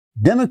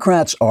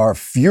Democrats are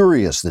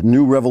furious that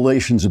new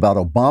revelations about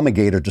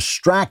Obamagate are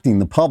distracting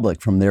the public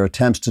from their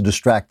attempts to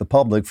distract the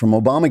public from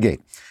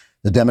Obamagate.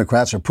 The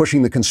Democrats are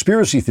pushing the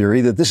conspiracy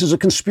theory that this is a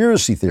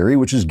conspiracy theory,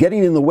 which is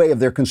getting in the way of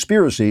their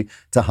conspiracy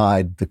to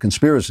hide the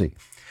conspiracy.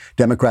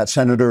 Democrat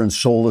Senator and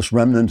soulless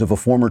remnant of a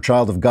former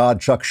child of God,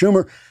 Chuck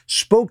Schumer,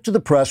 spoke to the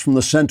press from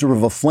the center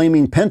of a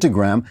flaming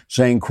pentagram,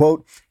 saying,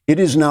 quote, "It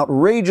is an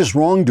outrageous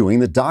wrongdoing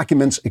that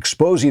documents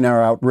exposing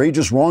our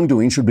outrageous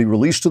wrongdoing should be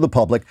released to the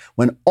public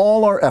when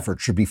all our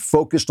efforts should be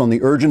focused on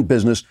the urgent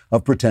business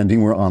of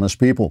pretending we're honest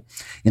people.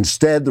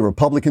 Instead, the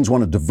Republicans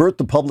want to divert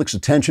the public's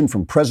attention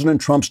from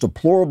President Trump's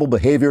deplorable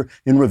behavior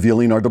in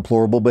revealing our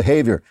deplorable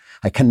behavior.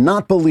 I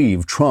cannot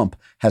believe Trump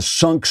has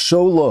sunk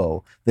so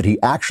low that he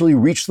actually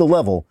reached the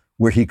level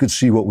where he could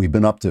see what we've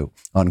been up to,"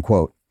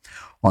 unquote.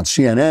 On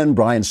CNN,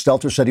 Brian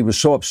Stelter said he was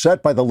so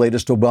upset by the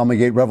latest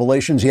Obamagate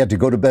revelations he had to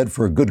go to bed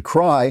for a good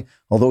cry,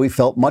 although he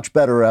felt much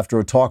better after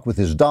a talk with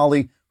his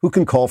dolly, who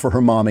can call for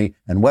her mommy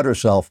and wet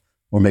herself,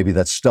 or maybe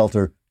that's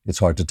Stelter. It's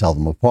hard to tell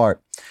them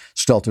apart.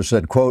 Stelter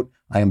said, quote,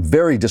 "I am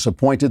very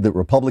disappointed that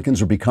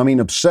Republicans are becoming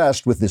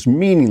obsessed with this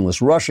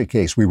meaningless Russia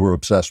case we were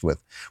obsessed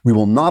with. We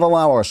will not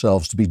allow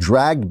ourselves to be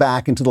dragged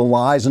back into the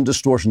lies and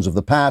distortions of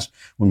the past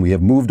when we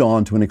have moved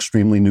on to an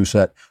extremely new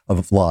set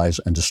of lies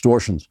and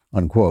distortions,"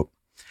 unquote.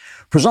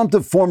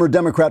 Presumptive former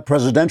Democrat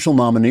presidential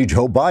nominee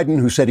Joe Biden,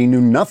 who said he knew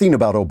nothing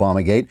about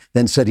Obamagate,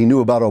 then said he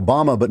knew about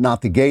Obama but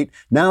not the gate,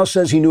 now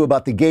says he knew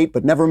about the gate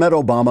but never met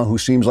Obama, who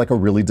seems like a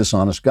really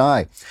dishonest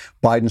guy.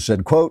 Biden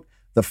said, quote,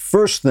 "The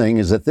first thing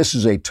is that this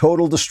is a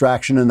total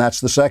distraction, and that's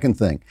the second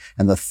thing.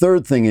 And the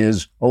third thing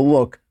is, oh,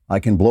 look, I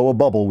can blow a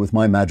bubble with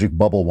my magic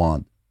bubble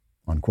wand,"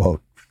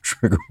 unquote.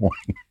 Trigger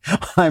warning.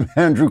 I'm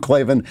Andrew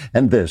Klavan,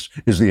 and this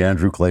is The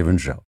Andrew Klavan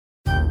Show.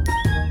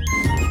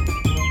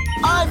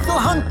 I feel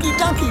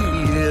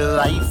hunky-dunky,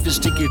 life is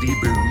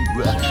tickety-boo.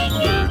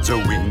 Birds are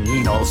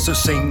winging, also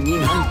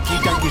singing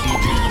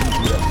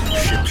hunky-dunky-doo.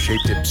 Ship-shape,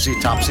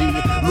 tipsy-topsy,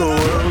 the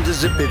world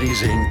is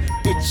zippity-zing.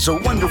 It's a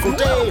wonderful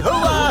day,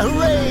 hurrah,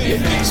 hooray!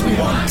 It makes me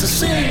want to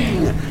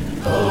sing.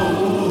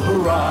 Oh,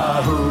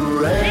 hurrah,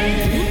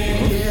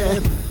 hooray!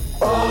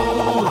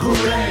 Oh,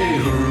 hooray,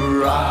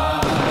 hurrah!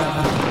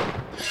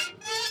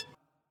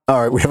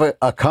 All right, we have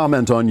a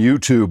comment on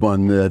YouTube,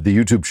 on the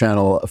YouTube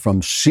channel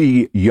from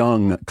C.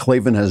 Young.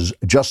 Klavan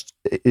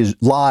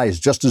lies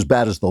just as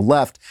bad as the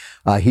left.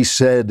 He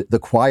said the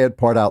quiet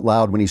part out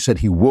loud when he said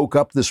he woke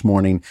up this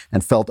morning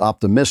and felt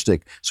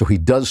optimistic. So he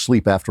does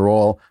sleep after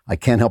all. I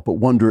can't help but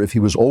wonder if he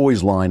was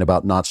always lying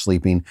about not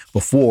sleeping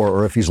before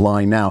or if he's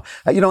lying now.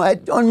 In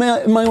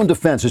my own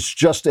defense, it's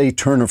just a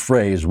turn of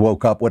phrase,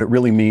 woke up. What it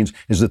really means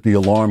is that the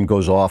alarm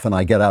goes off and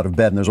I get out of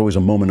bed, and there's always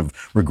a moment of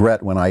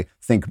regret when I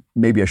think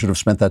maybe I should have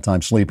spent that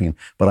time sleeping,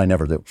 but I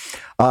never do.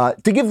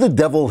 To give the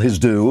devil his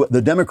due,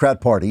 the Democrat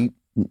Party,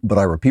 but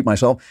I repeat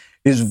myself,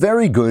 is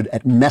very good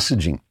at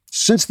messaging.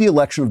 Since the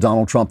election of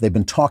Donald Trump, they've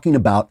been talking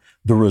about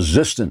the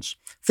resistance.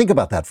 Think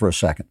about that for a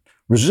second.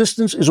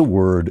 Resistance is a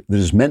word that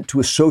is meant to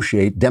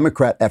associate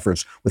Democrat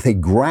efforts with a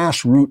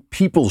grassroots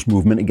people's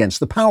movement against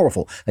the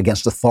powerful,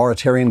 against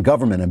authoritarian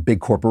government and big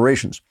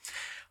corporations.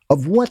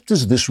 Of what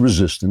does this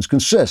resistance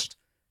consist?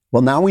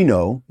 Well, now we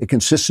know it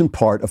consists in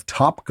part of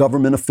top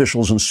government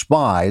officials and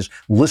spies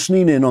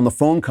listening in on the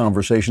phone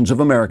conversations of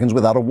Americans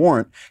without a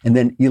warrant and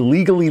then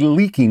illegally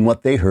leaking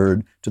what they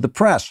heard to the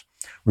press.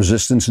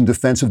 Resistance in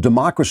defense of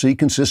democracy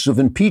consists of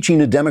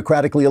impeaching a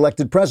democratically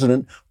elected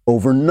president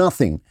over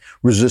nothing.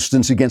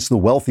 Resistance against the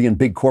wealthy and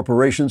big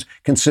corporations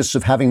consists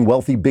of having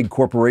wealthy big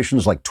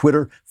corporations like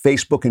Twitter,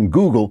 Facebook, and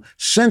Google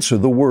censor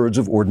the words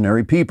of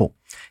ordinary people.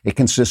 It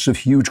consists of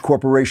huge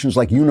corporations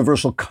like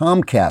Universal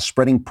Comcast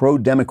spreading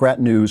pro-Democrat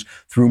news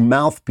through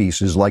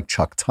mouthpieces like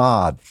Chuck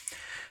Todd.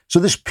 So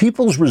this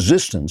people's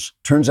resistance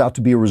turns out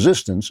to be a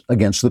resistance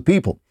against the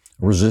people.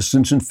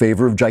 Resistance in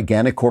favor of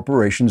gigantic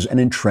corporations and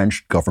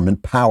entrenched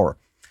government power.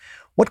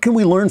 What can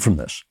we learn from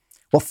this?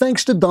 Well,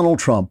 thanks to Donald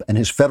Trump and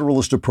his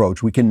federalist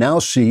approach, we can now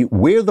see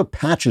where the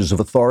patches of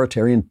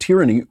authoritarian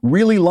tyranny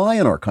really lie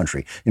in our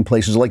country, in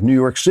places like New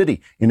York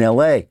City, in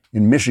LA,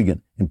 in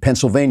Michigan, in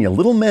Pennsylvania.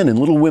 Little men and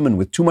little women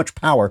with too much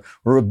power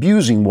are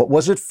abusing what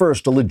was at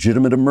first a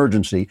legitimate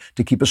emergency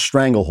to keep a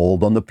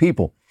stranglehold on the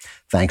people.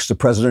 Thanks to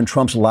President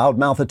Trump's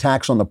loudmouth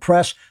attacks on the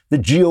press, the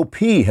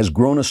GOP has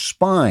grown a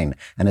spine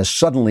and is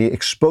suddenly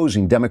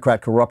exposing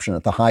Democrat corruption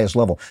at the highest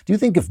level. Do you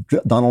think if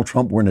Donald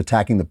Trump weren't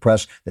attacking the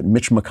press that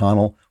Mitch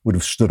McConnell would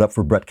have stood up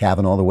for Brett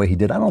Kavanaugh the way he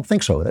did? I don't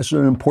think so. That's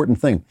an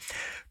important thing.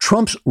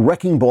 Trump's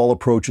wrecking ball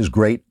approach is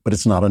great, but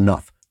it's not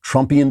enough.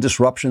 Trumpian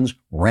disruptions,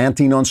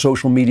 ranting on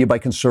social media by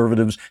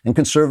conservatives, and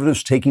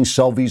conservatives taking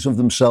selfies of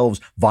themselves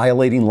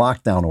violating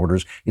lockdown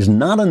orders is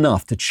not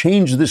enough to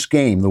change this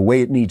game the way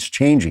it needs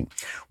changing.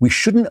 We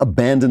shouldn't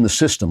abandon the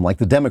system like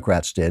the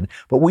Democrats did,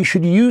 but we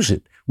should use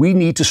it. We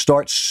need to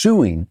start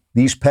suing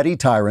these petty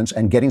tyrants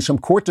and getting some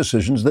court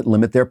decisions that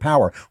limit their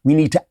power. We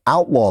need to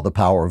outlaw the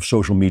power of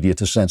social media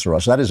to censor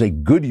us. That is a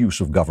good use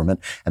of government,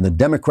 and the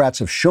Democrats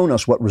have shown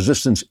us what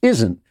resistance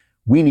isn't.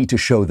 We need to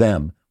show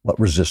them what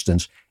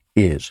resistance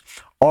is.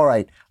 All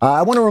right.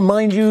 I want to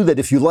remind you that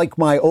if you like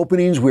my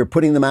openings, we're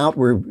putting them out.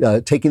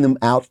 We're taking them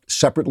out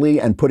separately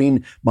and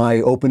putting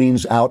my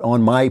openings out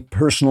on my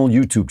personal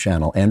YouTube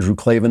channel, Andrew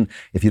Klavan.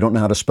 If you don't know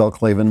how to spell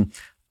Klavan,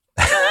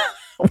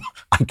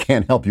 I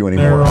can't help you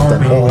anymore. I've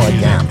done all I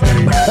can.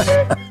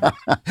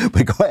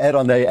 But go ahead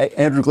on the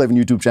Andrew Klavan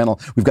YouTube channel.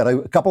 We've got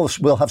a couple of,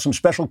 we'll have some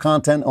special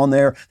content on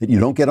there that you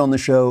don't get on the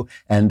show.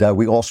 And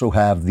we also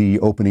have the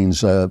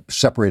openings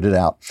separated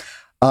out.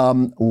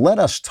 Let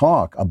us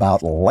talk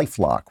about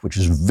LifeLock, which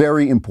is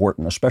very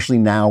important, especially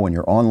now when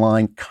you're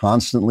online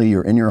constantly,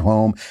 you're in your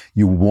home,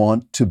 you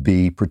want to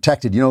be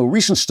protected. You know, a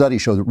recent study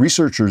showed that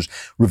researchers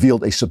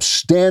revealed a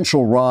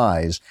substantial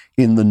rise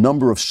in the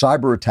number of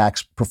cyber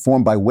attacks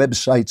performed by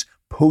websites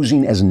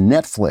posing as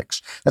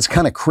Netflix. That's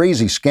kind of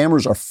crazy.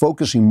 Scammers are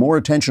focusing more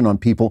attention on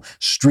people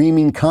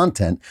streaming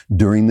content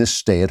during this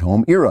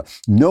stay-at-home era.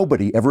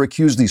 Nobody ever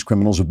accused these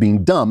criminals of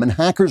being dumb, and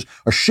hackers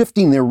are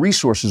shifting their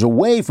resources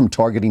away from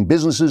targeting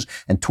businesses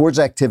and towards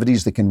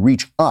activities that can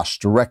reach us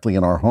directly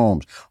in our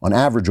homes. On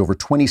average, over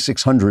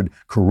 2,600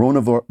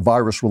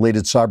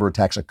 coronavirus-related cyber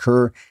attacks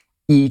occur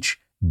each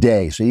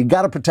day. So you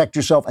got to protect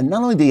yourself. And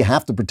not only do you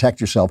have to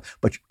protect yourself,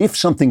 but if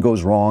something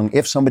goes wrong,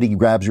 if somebody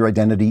grabs your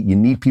identity, you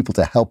need people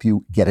to help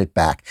you get it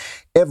back.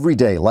 Every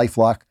day,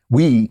 LifeLock,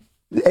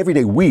 every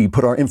day we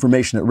put our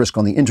information at risk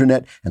on the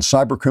internet, and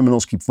cyber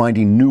criminals keep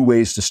finding new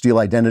ways to steal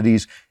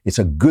identities. It's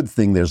a good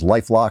thing there's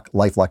LifeLock.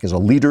 LifeLock is a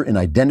leader in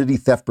identity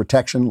theft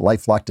protection.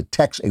 LifeLock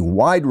detects a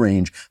wide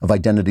range of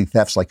identity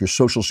thefts, like your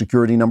social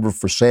security number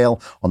for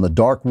sale on the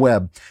dark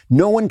web.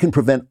 No one can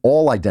prevent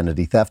all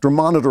identity theft or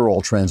monitor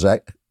all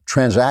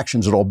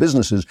transactions at all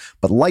businesses,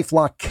 but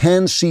LifeLock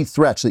can see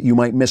threats that you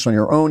might miss on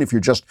your own if you're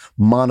just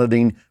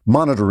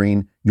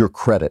monitoring your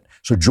credit.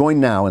 So join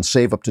now and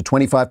save up to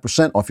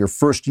 25% off your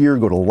first year.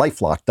 Go to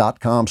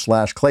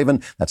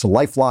lifelock.com/Klavan. That's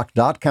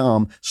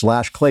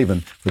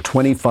lifelock.com/Klavan for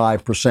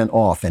 25%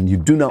 off. And you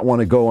do not want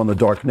to go on the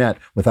dark net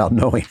without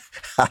knowing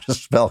how to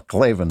spell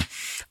Klavan.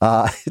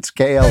 It's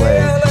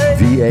Klavan.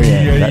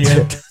 That's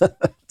it.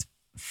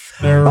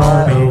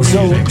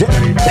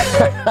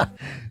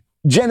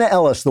 Jenna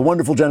Ellis, the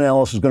wonderful Jenna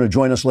Ellis, is going to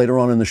join us later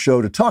on in the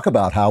show to talk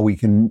about how we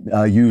can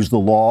use the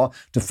law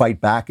to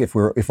fight back if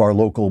our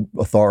local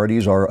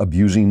authorities are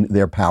abusing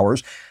their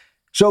powers.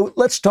 So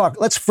let's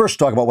first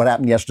talk about what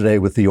happened yesterday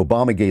with the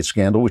Obamagate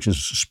scandal, which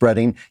is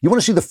spreading. You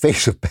want to see the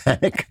face of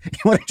panic? You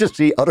want to just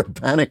see utter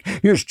panic?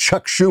 Here's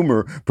Chuck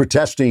Schumer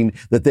protesting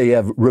that they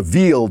have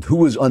revealed who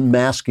was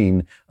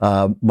unmasking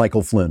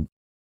Michael Flynn.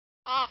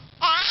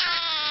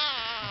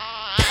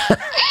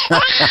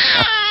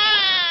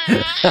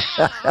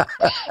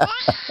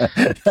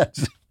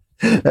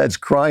 That's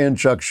crying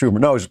Chuck Schumer.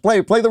 No, just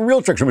play the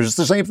real Chuck Schumer. It's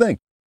the same thing.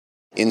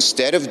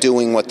 Instead of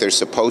doing what they're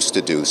supposed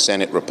to do,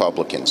 Senate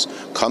Republicans,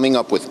 coming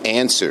up with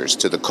answers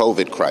to the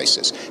COVID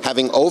crisis,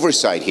 having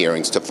oversight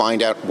hearings to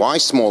find out why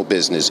small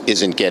business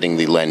isn't getting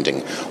the lending,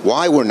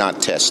 why we're not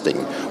testing,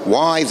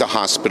 why the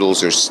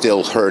hospitals are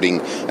still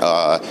hurting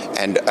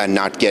and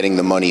not getting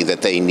the money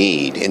that they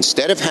need.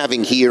 Instead of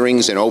having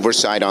hearings and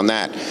oversight on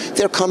that,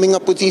 they're coming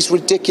up with these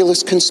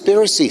ridiculous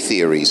conspiracy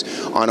theories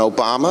on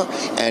Obama.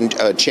 And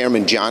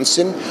Chairman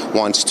Johnson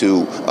wants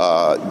to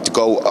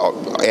go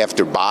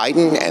after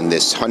Biden and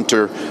this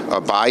Hunter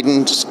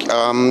Biden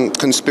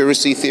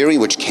conspiracy theory,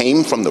 which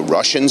came from the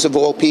Russians of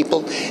all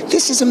people.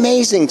 This is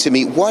amazing to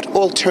me. What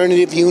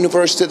alternative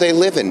universe do they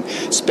live in?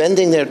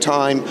 Spending their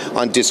time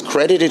on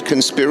discredited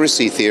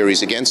conspiracy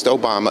theories against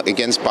Obama,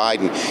 against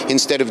Biden,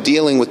 instead of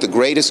dealing with the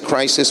greatest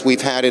crisis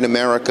we've had in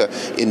America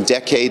in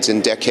decades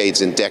and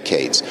decades and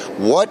decades.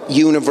 What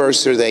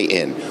universe are they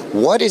in?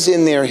 What is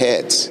in their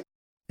heads?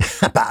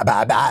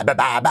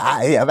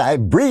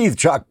 Breathe,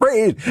 Chuck,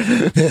 breathe.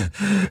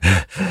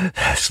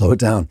 Slow it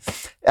down.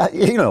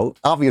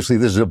 Obviously,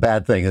 this is a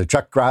bad thing.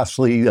 Chuck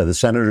Grassley, the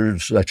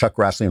senators, Chuck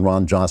Grassley and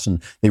Ron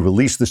Johnson, they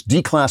released this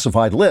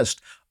declassified list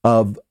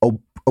of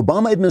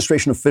Obama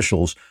administration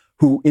officials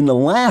who, in the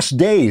last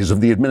days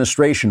of the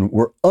administration,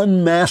 were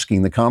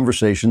unmasking the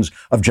conversations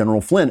of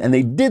General Flynn. And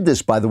they did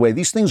this, by the way.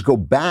 These things go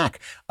back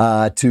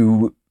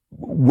to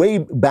way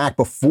back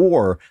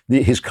before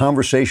his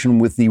conversation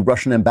with the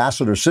Russian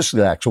ambassador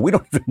Sislak. So we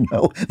don't even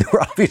know. They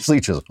were obviously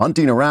just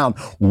hunting around.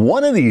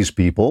 One of these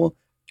people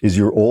is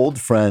your old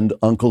friend,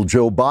 Uncle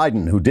Joe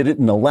Biden, who did it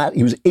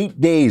he was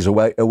 8 days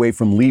away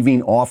from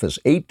leaving office,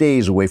 8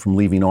 days away from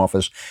leaving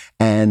office.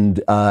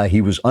 And he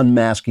was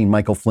unmasking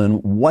Michael Flynn.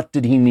 What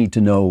did he need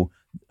to know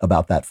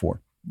about that for?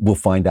 We'll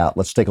find out.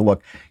 Let's take a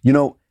look.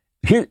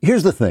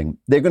 Here's the thing.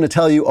 They're going to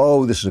tell you,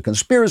 oh, this is a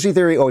conspiracy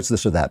theory. Oh, it's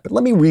this or that. But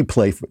let me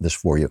replay this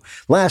for you.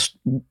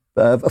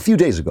 A few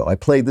days ago, I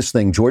played this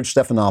thing, George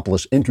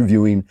Stephanopoulos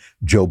interviewing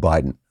Joe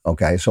Biden.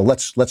 Okay, so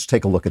let's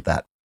take a look at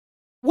that.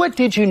 What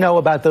did you know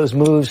about those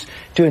moves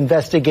to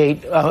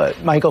investigate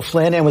Michael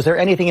Flynn, and was there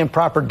anything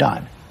improper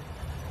done?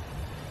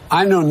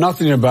 I know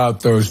nothing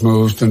about those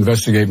moves to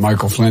investigate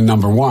Michael Flynn,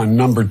 number one.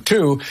 Number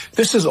two,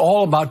 this is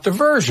all about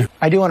diversion.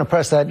 I do want to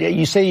press that.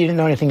 You say you didn't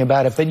know anything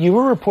about it, but you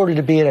were reported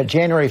to be at a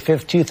January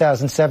 5th,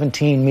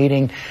 2017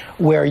 meeting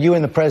where you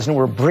and the president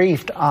were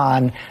briefed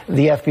on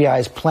the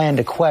FBI's plan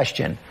to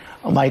question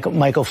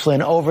Michael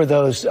Flynn over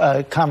those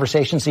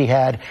conversations he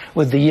had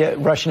with the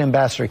Russian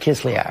ambassador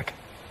Kislyak.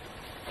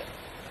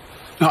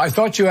 Now, I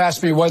thought you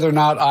asked me whether or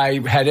not I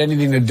had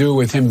anything to do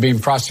with him being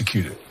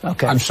prosecuted.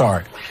 Okay. I'm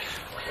sorry.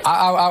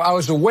 I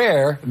was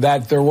aware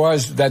that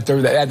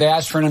they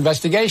asked for an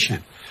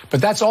investigation,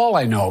 but that's all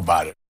I know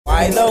about it.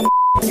 Why the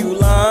you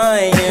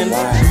lying?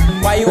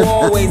 Why you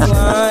always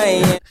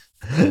lying?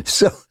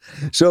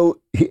 So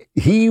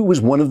he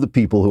was one of the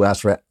people who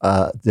asked for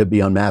to be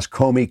unmasked.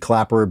 Comey,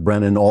 Clapper,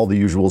 Brennan, all the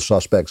usual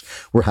suspects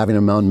were having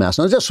him unmasked.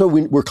 Now, just so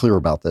we're clear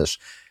about this,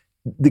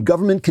 the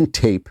government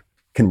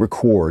can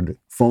record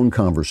phone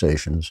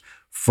conversations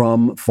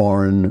from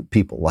foreign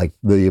people, like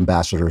the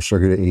ambassador,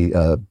 Sergei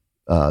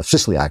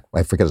Kislyak,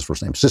 I forget his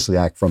first name,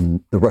 Kislyak,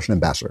 from the Russian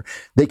ambassador.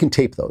 They can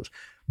tape those.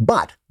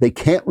 But they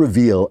can't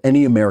reveal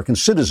any American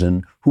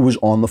citizen who was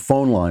on the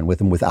phone line with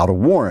him without a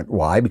warrant.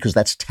 Why? Because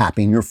that's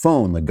tapping your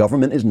phone. The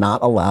government is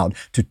not allowed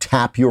to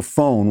tap your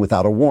phone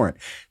without a warrant.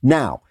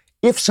 Now,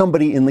 if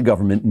somebody in the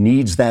government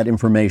needs that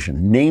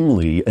information,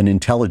 namely an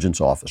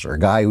intelligence officer, a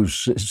guy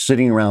who's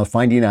sitting around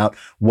finding out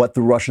what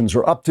the Russians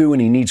are up to,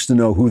 and he needs to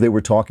know who they were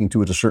talking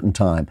to at a certain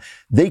time,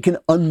 they can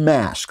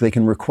unmask, they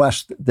can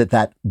request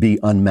that be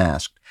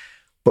unmasked.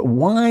 But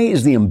why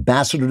is the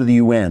ambassador to the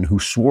UN, who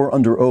swore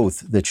under oath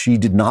that she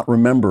did not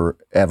remember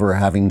ever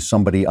having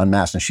somebody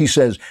unmasked, and she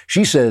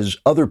says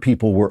other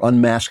people were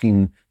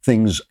unmasking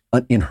things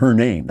in her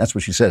name. That's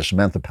what she says,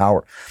 Samantha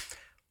Power.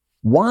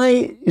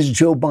 Why is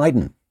Joe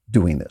Biden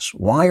doing this?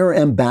 Why are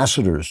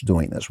ambassadors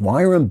doing this?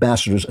 Why are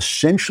ambassadors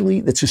essentially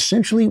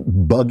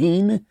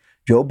bugging?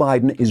 Joe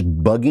Biden is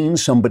bugging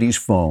somebody's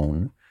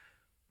phone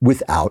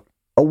without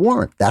a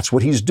warrant. That's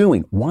what he's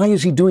doing. Why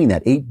is he doing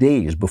that 8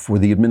 days before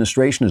the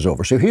administration is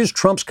over? So here's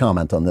Trump's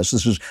comment on this.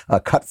 This is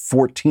cut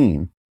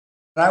 14.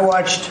 I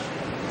watched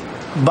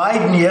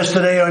Biden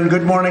yesterday on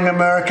Good Morning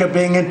America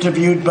being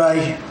interviewed by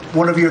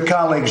one of your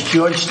colleagues,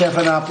 George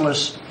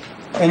Stephanopoulos,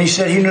 and he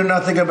said he knew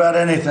nothing about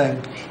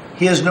anything.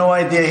 He has no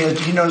idea.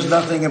 He knows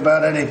nothing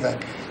about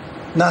anything.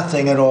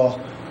 Nothing at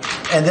all.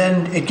 And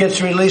then it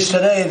gets released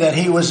today that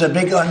he was a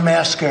big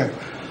unmasker.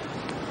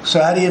 So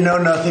how do you know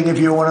nothing if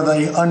you're one of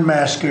the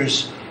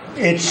unmaskers?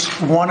 It's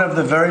one of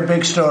the very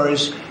big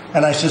stories,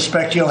 and I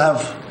suspect you'll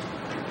have,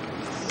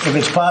 if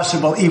it's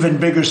possible, even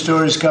bigger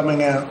stories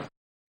coming out.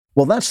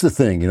 Well, that's the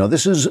thing.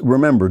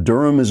 Remember,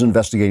 Durham is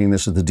investigating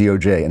this at the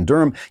DOJ. And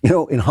Durham,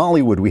 in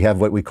Hollywood, we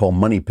have what we call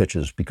money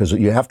pitches, because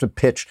you have to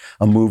pitch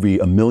a movie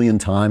 1 million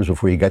times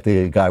before you get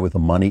the guy with the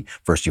money.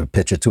 First, you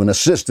pitch it to an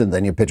assistant,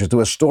 then you pitch it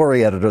to a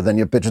story editor, then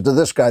you pitch it to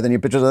this guy, then you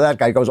pitch it to that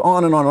guy. It goes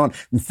on and on and on.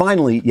 And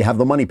finally, you have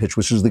the money pitch,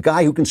 which is the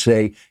guy who can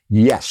say,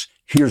 yes,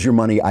 here's your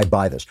money, I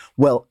buy this.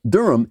 Well,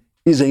 Durham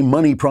is a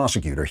money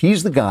prosecutor.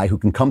 He's the guy who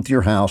can come to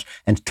your house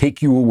and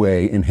take you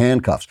away in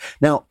handcuffs.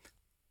 Now,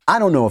 I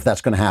don't know if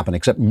that's going to happen,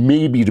 except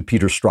maybe to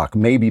Peter Strzok.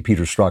 Maybe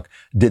Peter Strzok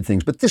did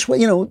things. But this way,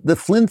 the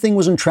Flynn thing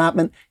was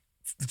entrapment.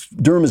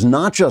 Durham is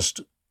not just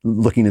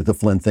looking at the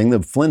Flynn thing.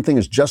 The Flynn thing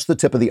is just the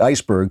tip of the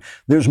iceberg.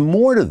 There's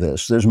more to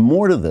this. There's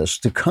more to this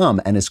to come,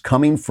 and it's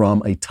coming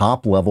from a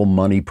top-level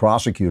money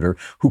prosecutor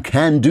who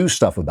can do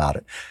stuff about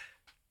it.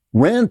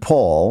 Rand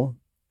Paul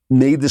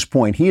made this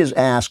point. He has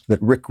asked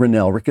that Rick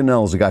Grinnell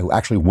is the guy who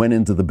actually went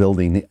into the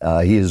building.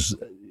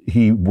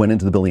 He went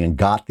into the building and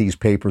got these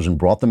papers and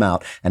brought them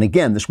out. And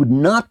again, this would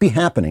not be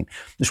happening.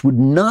 This would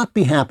not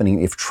be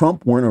happening if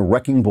Trump weren't a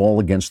wrecking ball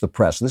against the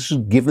press. This has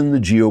given the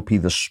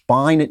GOP the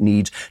spine it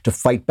needs to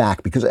fight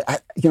back, because,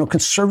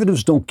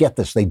 conservatives don't get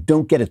this. They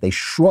don't get it. They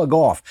shrug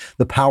off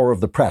the power of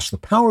the press. The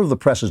power of the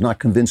press is not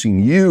convincing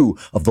you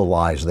of the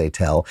lies they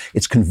tell.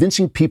 It's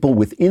convincing people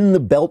within the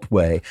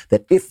Beltway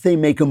that if they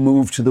make a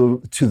move to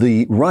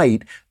the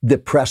right, the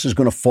press is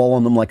going to fall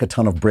on them like a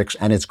ton of bricks,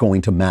 and it's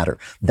going to matter.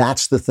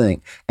 That's the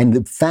thing. And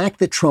the fact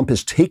that Trump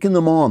has taken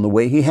them on the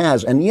way he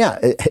has, and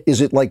is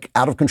it like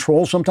out of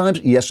control sometimes?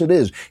 Yes, it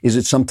is. Is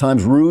it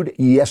sometimes rude?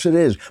 Yes, it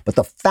is. But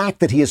the fact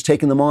that he has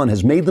taken them on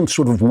has made them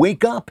sort of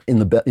wake up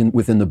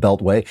within the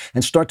Beltway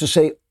and start to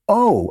say,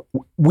 oh,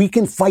 we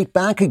can fight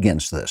back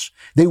against this.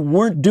 They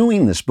weren't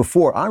doing this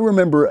before. I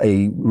remember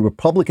a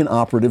Republican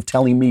operative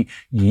telling me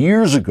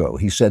years ago,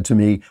 he said to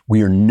me,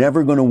 we are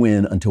never going to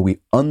win until we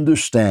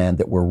understand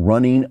that we're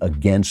running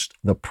against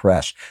the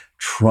press.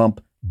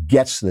 Trump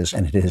gets this,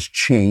 and it has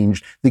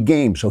changed the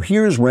game. So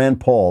here's Rand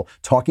Paul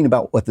talking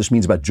about what this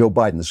means about Joe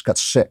Biden. This got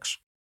 6.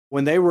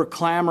 When they were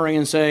clamoring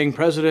and saying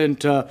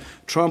President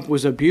Trump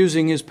was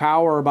abusing his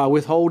power by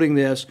withholding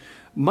this,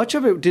 much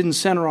of it didn't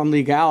center on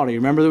legality.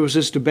 Remember, there was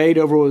this debate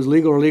over what was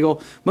legal or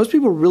illegal. Most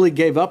people really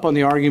gave up on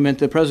the argument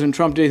that President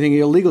Trump did anything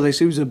illegal. They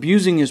said he was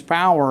abusing his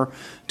power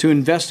to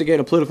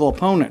investigate a political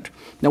opponent.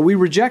 Now, we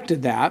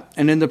rejected that,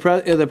 and then the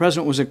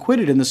president was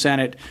acquitted in the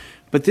Senate.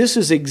 But this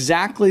is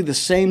exactly the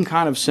same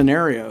kind of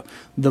scenario.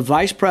 The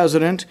vice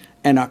president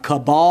and a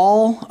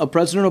cabal of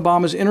President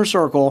Obama's inner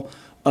circle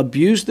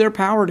abused their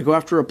power to go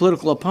after a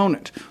political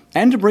opponent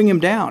and to bring him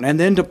down, and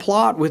then to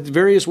plot with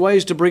various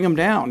ways to bring him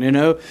down.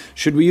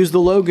 Should we use the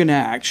Logan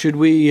Act? Should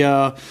we,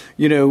 what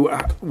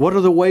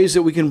are the ways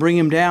that we can bring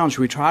him down?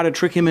 Should we try to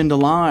trick him into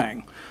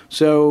lying?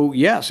 So,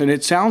 yes, and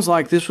it sounds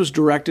like this was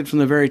directed from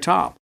the very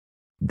top.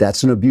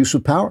 That's an abuse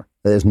of power.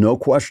 There's no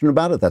question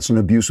about it. That's an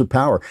abuse of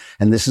power.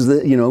 And this is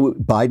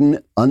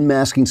Biden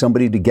unmasking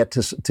somebody to get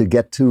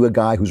to a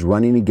guy who's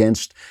running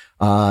against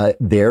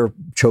their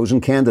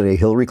chosen candidate,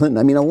 Hillary Clinton.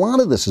 I mean, a lot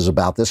of this is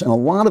about this, and a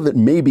lot of it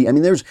may be. I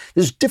mean, there's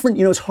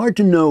different, it's hard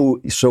to know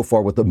so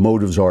far what the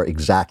motives are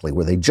exactly.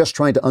 Were they just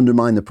trying to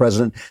undermine the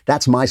president?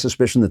 That's my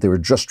suspicion, that they were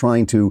just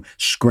trying to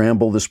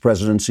scramble this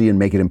presidency and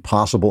make it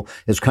impossible.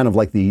 It's kind of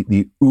like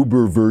the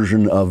Uber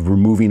version of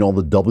removing all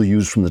the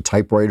W's from the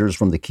typewriters,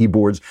 from the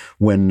keyboards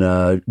when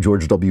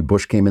George W.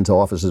 Bush came into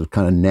office. It was a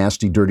kind of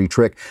nasty, dirty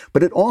trick.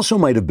 But it also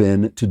might have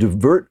been to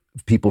divert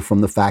people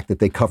from the fact that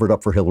they covered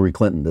up for Hillary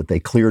Clinton, that they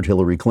cleared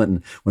Hillary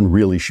Clinton when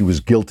really she was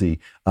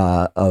guilty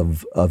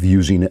of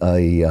using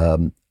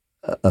a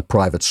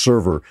private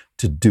server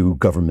to do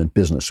government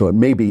business. So it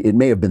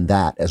may have been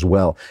that as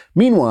well.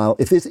 Meanwhile,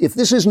 if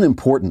this isn't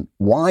important,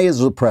 why is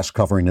the press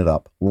covering it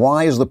up?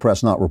 Why is the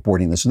press not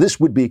reporting this? This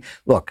would be,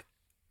 look,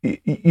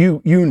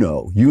 you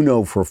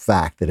know for a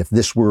fact that if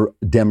this were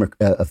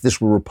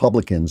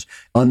Republicans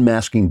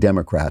unmasking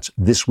Democrats,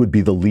 this would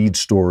be the lead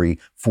story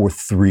for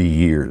 3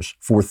 years.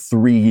 For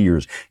 3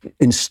 years.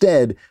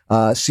 Instead,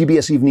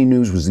 CBS Evening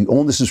News was the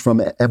only. This is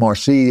from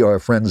MRC, our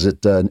friends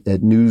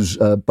at News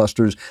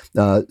Busters.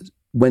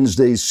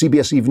 Wednesday's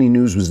CBS Evening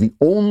News was the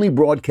only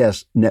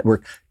broadcast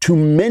network to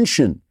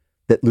mention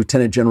that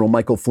Lieutenant General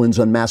Michael Flynn's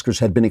unmaskers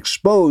had been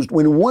exposed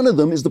when one of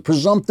them is the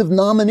presumptive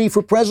nominee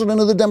for president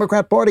of the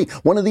Democrat Party.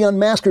 One of the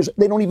unmaskers,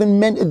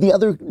 the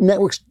other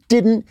networks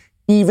didn't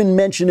even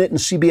mention it, and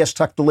CBS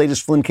tucked the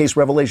latest Flynn case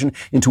revelation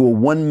into a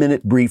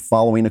 1-minute brief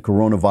following a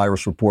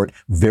coronavirus report,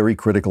 very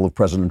critical of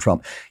President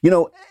Trump.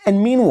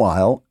 And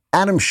meanwhile,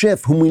 Adam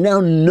Schiff, whom we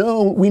now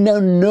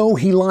know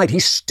he lied.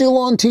 He's still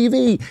on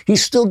TV.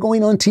 He's still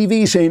going on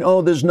TV saying,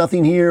 "Oh, there's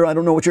nothing here. I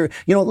don't know what you're."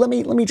 Let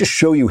me just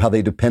show you how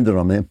they depended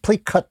on me. Play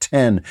cut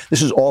 10.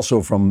 This is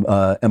also from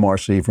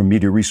MRC, from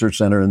Media Research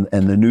Center and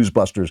the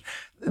Newsbusters.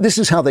 This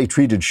is how they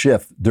treated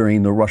Schiff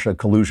during the Russia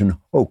collusion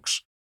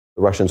hoax.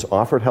 The Russians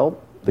offered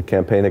help. The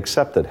campaign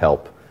accepted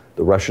help.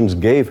 The Russians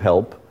gave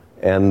help,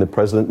 and the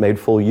president made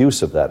full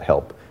use of that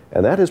help.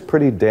 And that is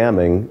pretty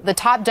damning. The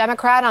top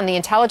Democrat on the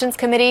Intelligence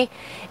Committee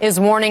is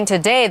warning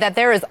today that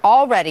there is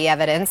already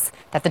evidence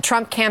that the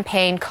Trump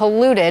campaign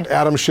colluded.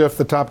 Adam Schiff,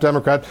 the top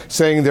Democrat,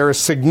 saying there is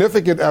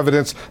significant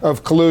evidence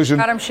of collusion.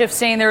 Adam Schiff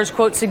saying there is,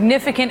 quote,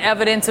 significant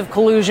evidence of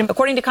collusion.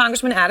 According to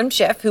Congressman Adam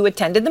Schiff, who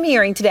attended the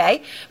hearing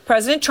today,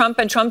 President Trump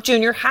and Trump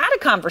Jr. had a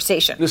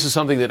conversation. This is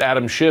something that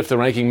Adam Schiff, the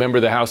ranking member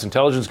of the House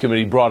Intelligence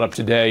Committee, brought up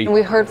today.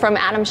 We heard from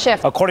Adam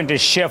Schiff. According to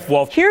Schiff,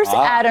 here's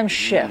Adam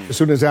Schiff. As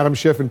soon as Adam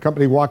Schiff and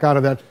company walk out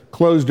of that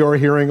closed door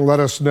hearing,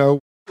 let us know.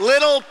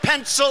 Little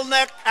pencil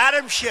neck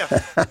Adam Schiff.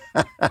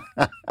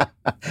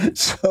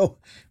 So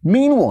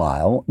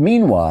meanwhile,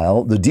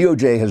 the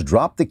DOJ has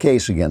dropped the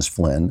case against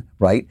Flynn,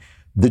 right?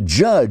 The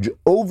judge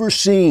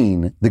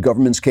overseeing the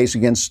government's case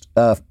against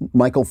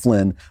Michael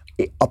Flynn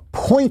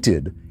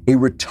appointed a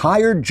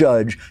retired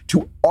judge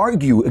to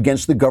argue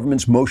against the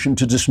government's motion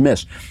to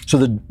dismiss. So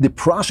the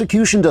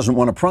prosecution doesn't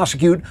want to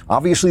prosecute.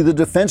 Obviously, the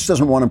defense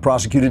doesn't want to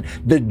prosecute it.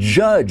 The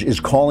judge is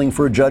calling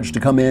for a judge to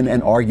come in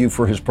and argue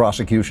for his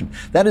prosecution.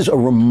 That is a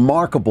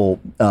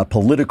remarkable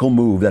political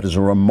move. That is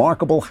a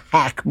remarkable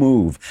hack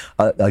move.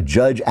 A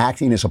judge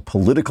acting as a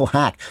political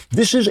hack.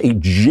 This is a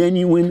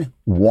genuine,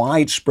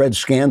 widespread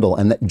scandal.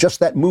 And just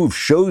that move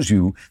shows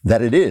you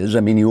that it is.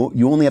 I mean,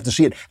 you only have to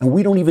see it. And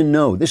we don't even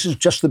know. This is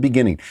just the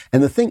beginning.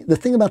 And the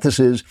thing about this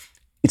is,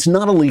 it's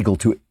not illegal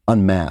to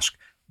unmask.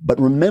 But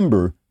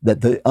remember that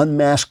the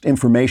unmasked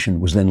information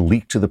was then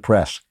leaked to the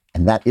press.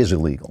 And that is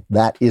illegal.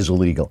 That is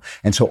illegal.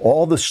 And so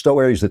all the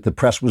stories that the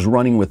press was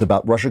running with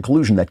about Russia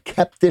collusion that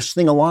kept this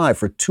thing alive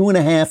for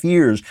 2.5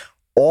 years,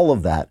 all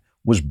of that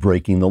was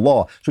breaking the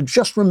law. So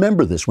just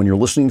remember this when you're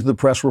listening to the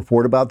press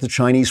report about the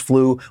Chinese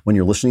flu, when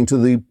you're listening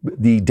to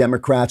the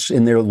Democrats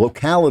in their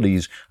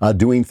localities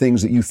doing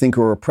things that you think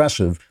are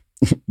oppressive.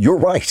 You're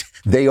right.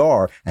 They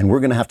are. And we're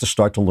going to have to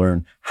start to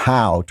learn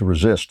how to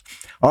resist.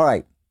 All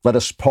right. Let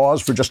us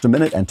pause for just a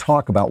minute and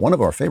talk about one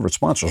of our favorite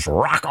sponsors,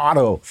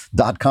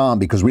 rockauto.com,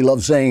 because we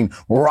love saying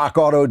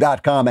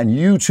rockauto.com. And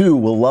you too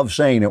will love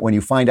saying it when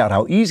you find out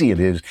how easy it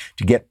is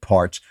to get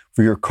parts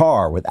for your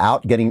car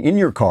without getting in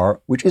your car,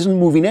 which isn't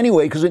moving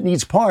anyway because it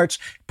needs parts,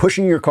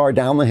 pushing your car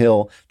down the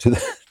hill to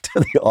the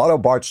auto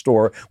parts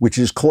store, which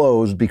is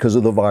closed because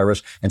of the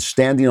virus, and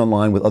standing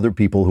online with other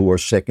people who are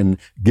sick and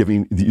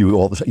giving you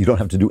all this. You don't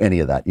have to do any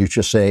of that. You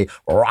just say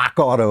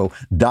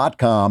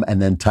rockauto.com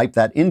and then type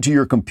that into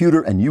your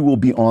computer, and you will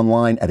be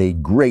online at a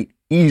great,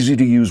 easy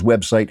to use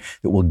website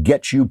that will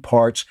get you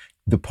parts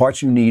the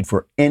parts you need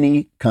for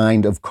any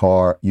kind of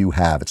car you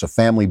have. It's a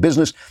family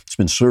business. It's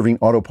been serving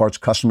auto parts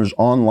customers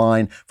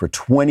online for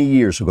 20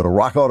 years. So go to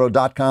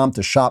rockauto.com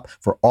to shop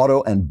for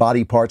auto and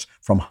body parts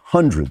from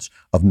hundreds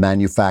of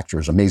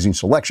manufacturers. Amazing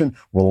selection,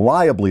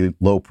 reliably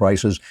low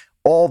prices,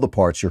 all the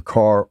parts your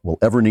car will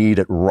ever need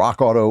at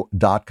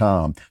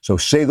rockauto.com. So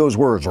say those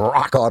words,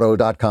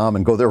 rockauto.com,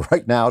 and go there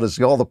right now to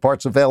see all the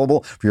parts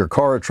available for your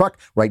car or truck.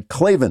 Write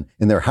Klavan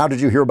in their How Did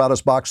You Hear About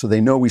Us box so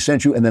they know we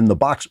sent you. And then the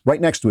box right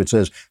next to it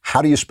says,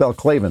 how do you spell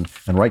Klavan?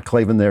 And write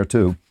Klavan there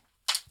too.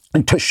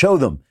 And to show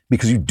them,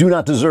 because you do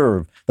not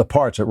deserve the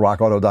parts at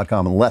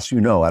rockauto.com unless you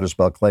know how to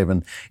spell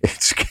Klavan.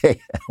 It's Klavan.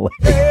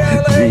 There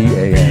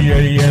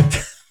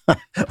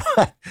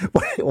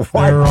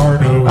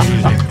are no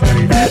E's in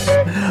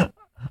Klavan.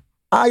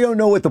 I don't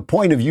know what the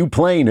point of you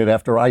playing it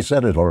after I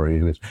said it already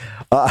is.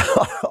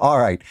 All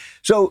right.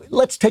 So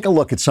let's take a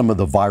look at some of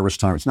the virus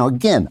tyrants. Now,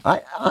 again,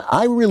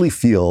 I really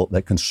feel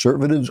that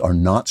conservatives are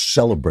not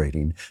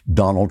celebrating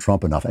Donald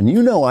Trump enough. And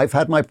you know, I've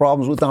had my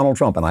problems with Donald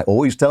Trump, and I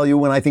always tell you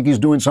when I think he's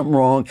doing something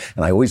wrong,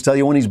 and I always tell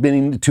you when he's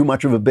being too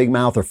much of a big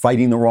mouth or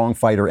fighting the wrong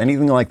fight or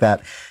anything like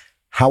that.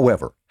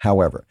 However,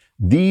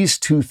 these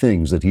two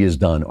things that he has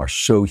done are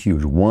so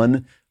huge.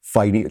 One,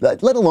 fighting,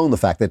 let alone the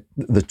fact that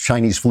the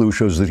Chinese flu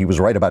shows that he was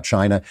right about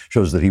China,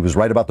 shows that he was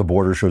right about the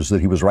border, shows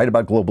that he was right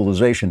about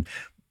globalization.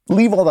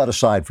 Leave all that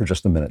aside for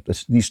just a minute.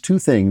 These two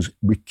things,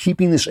 we're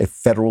keeping this a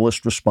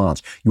federalist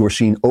response. You are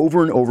seeing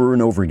over and over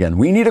and over again,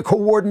 we need a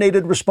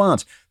coordinated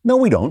response. No,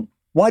 we don't.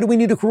 Why do we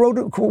need a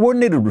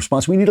coordinated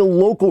response? We need a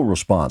local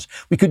response.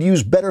 We could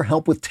use better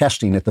help with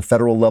testing at the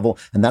federal level,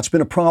 and that's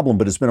been a problem,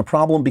 but it's been a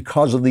problem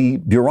because of the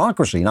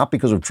bureaucracy, not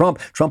because of Trump.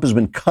 Trump has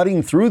been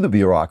cutting through the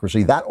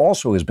bureaucracy. That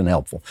also has been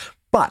helpful.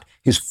 But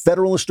his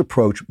federalist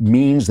approach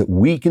means that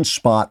we can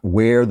spot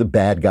where the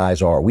bad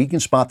guys are. We can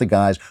spot the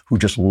guys who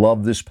just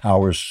love this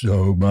power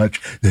so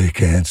much they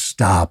can't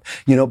stop.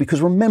 You know,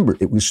 because remember,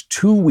 it was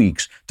 2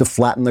 weeks to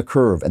flatten the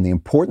curve. And the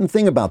important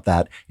thing about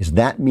that is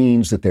that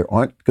means that they're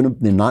not going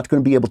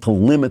to be able to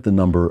limit the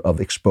number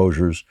of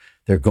exposures.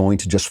 They're going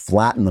to just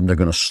flatten them. They're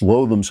going to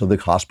slow them so the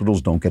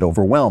hospitals don't get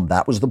overwhelmed.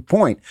 That was the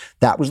point.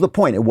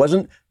 It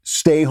wasn't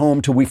stay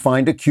home till we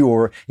find a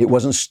cure. It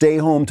wasn't stay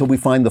home till we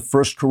find the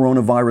first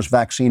coronavirus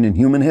vaccine in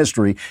human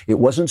history. It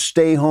wasn't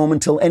stay home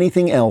until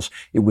anything else.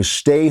 It was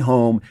stay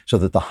home so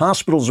that the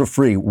hospitals are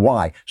free.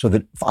 Why? So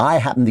that if I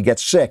happen to get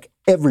sick,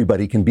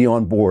 everybody can be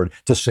on board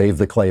to save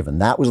the Klavan.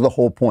 That was the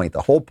whole point.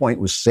 The whole point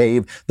was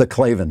save the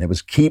Klavan. It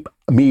was keep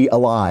me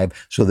alive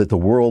so that the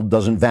world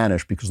doesn't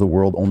vanish, because the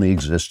world only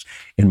exists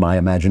in my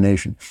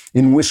imagination.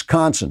 In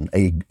Wisconsin,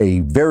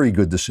 a very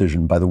good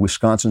decision by the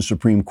Wisconsin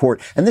Supreme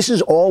Court. And this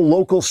is all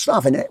local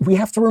stuff. And we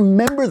have to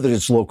remember that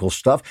it's local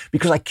stuff,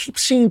 because I keep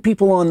seeing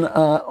people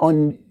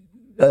on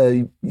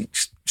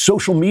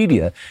social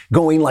media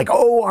going like,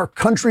 oh, our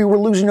country, we're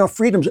losing our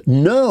freedoms.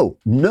 No.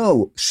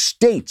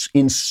 States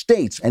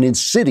and in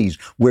cities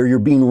where you're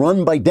being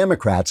run by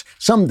Democrats,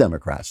 some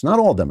Democrats, not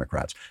all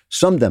Democrats,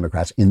 some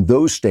Democrats, in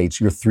those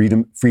states, your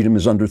freedom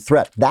is under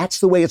threat.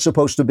 That's the way it's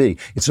supposed to be.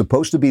 It's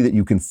supposed to be that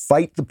you can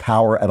fight the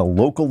power at a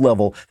local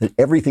level, that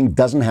everything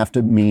doesn't have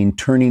to mean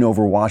turning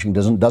over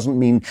Washington, doesn't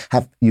mean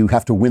you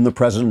have to win the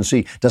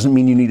presidency, doesn't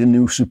mean you need a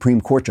new Supreme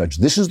Court judge.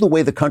 This is the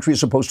way the country is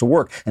supposed to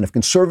work. And if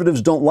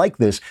conservatives don't like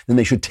this, then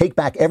they should take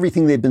back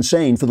everything they've been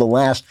saying for the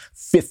last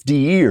 50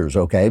 years,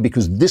 okay?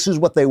 Because this is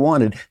what they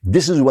wanted,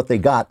 this is what they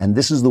got, and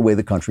this is the way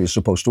the country is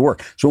supposed to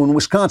work. So in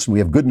Wisconsin, we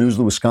have good news.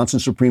 The Wisconsin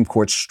Supreme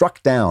Court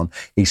struck down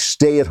a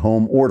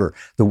stay-at-home order.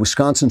 The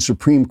Wisconsin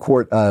Supreme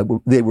Court,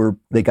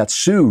 they got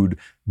sued.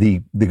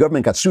 The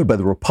government got sued by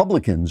the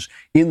Republicans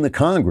in the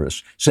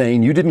Congress,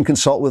 saying you didn't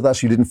consult with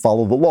us, you didn't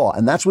follow the law,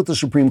 and that's what the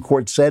Supreme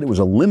Court said. It was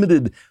a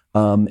limited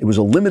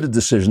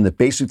decision that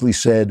basically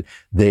said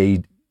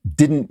they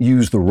didn't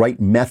use the right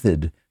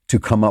method to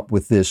come up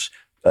with this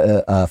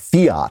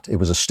fiat. It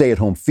was a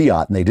stay-at-home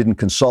fiat, and they didn't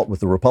consult with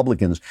the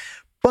Republicans.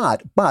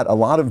 But a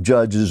lot of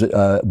judges,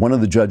 one of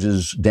the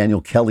judges,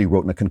 Daniel Kelly,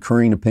 wrote in a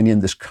concurring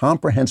opinion, this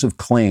comprehensive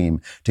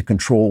claim to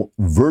control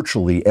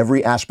virtually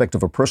every aspect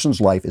of a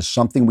person's life is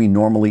something we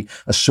normally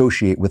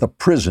associate with a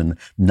prison,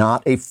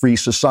 not a free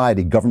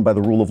society governed by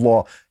the rule of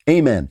law.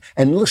 Amen.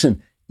 And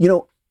listen, you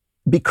know,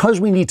 because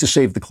we need to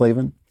save the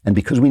Klavan, and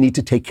because we need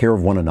to take care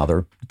of one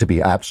another, to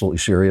be absolutely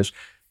serious,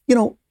 you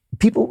know,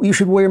 you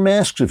should wear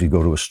masks if you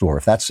go to a store.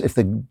 If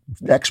the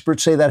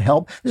experts say that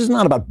help, this is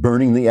not about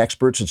burning the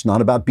experts. It's not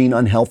about being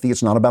unhealthy.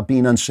 It's not about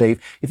being unsafe.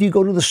 If you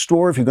go to the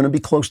store, if you're going to be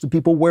close to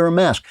people, wear a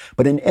mask.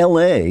 But in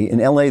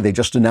LA, they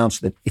just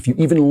announced that if you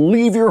even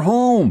leave your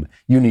home,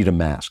 you need a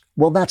mask.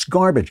 Well, that's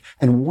garbage.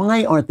 And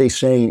why aren't they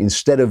saying,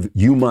 instead of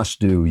you must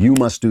do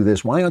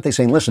this, why aren't they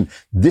saying, listen,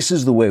 this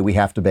is the way we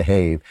have to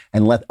behave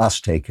and let us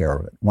take care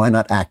of it? Why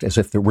not act as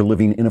if we're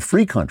living in a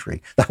free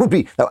country? That would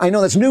be, I know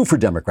that's new for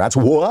Democrats.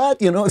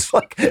 What? You know, it's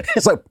like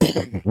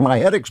my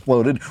head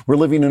exploded. We're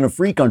living in a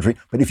free country.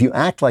 But if you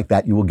act like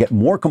that, you will get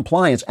more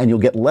compliance, and you'll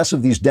get less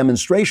of these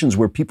demonstrations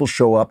where people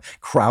show up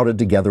crowded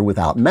together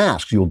without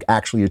masks. You'll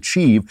actually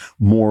achieve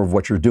more of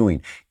what you're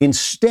doing.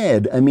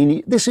 Instead, I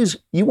mean,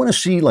 you want to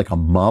see like a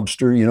mob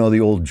mobster, you know, the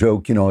old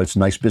joke, you know, it's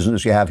nice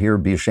business you have here.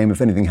 It'd be a shame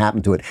if anything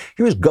happened to it.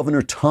 Here's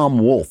Governor Tom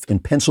Wolf in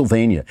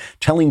Pennsylvania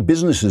telling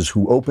businesses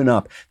who open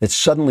up that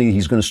suddenly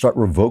he's going to start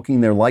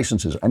revoking their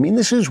licenses. I mean,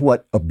 this is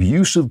what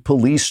abusive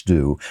police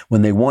do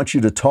when they want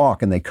you to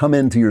talk and they come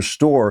into your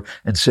store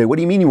and say, what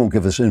do you mean you won't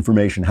give us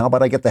information? How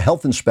about I get the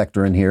health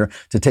inspector in here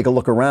to take a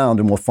look around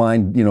and we'll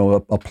find, you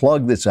know, a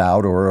plug that's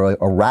out or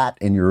a rat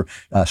in your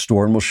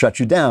store and we'll shut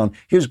you down.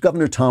 Here's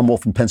Governor Tom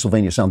Wolf in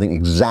Pennsylvania sounding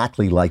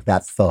exactly like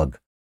that thug.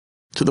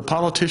 To the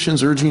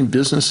politicians urging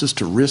businesses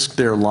to risk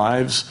their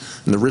lives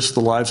and to risk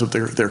the lives of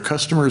their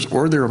customers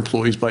or their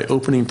employees by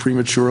opening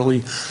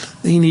prematurely,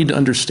 they need to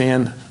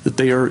understand that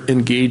they are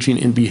engaging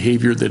in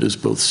behavior that is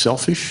both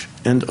selfish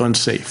and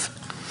unsafe.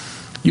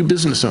 You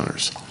business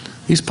owners,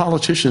 these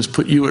politicians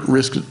put you at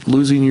risk of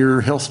losing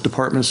your health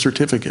department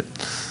certificate.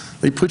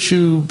 They put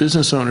you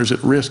business owners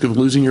at risk of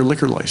losing your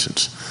liquor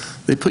license.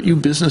 They put you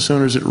business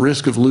owners at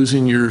risk of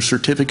losing your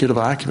certificate of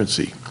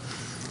occupancy.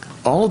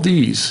 All of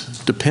these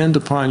depend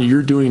upon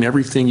your doing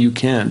everything you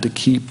can to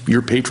keep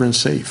your patrons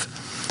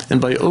safe.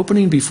 And by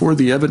opening before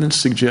the evidence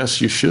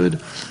suggests you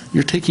should,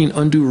 you're taking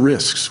undue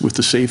risks with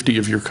the safety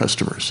of your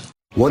customers.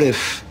 What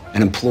if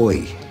an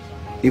employee,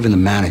 even the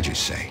manager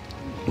say,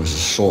 was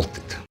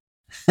assaulted?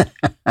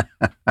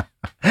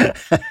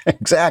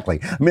 Exactly.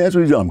 I mean, that's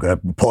what you do. I'm going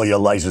to pull your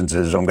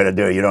licenses. I'm going to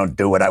do, you don't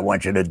do what I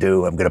want you to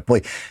do. I'm going to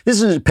play.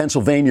 This is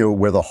Pennsylvania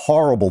where the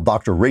horrible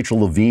Dr. Rachel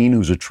Levine,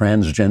 who's a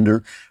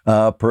transgender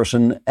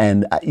person,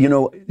 and, you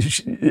know,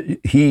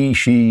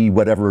 she,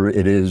 whatever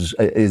it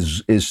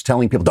is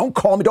telling people, don't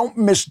call me, don't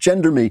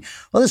misgender me.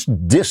 Well, this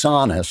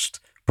dishonest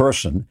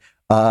person,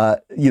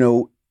 you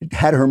know,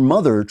 had her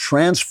mother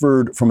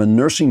transferred from a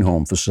nursing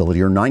home facility,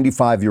 her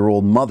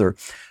 95-year-old mother,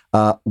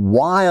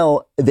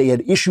 while they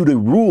had issued a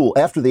rule,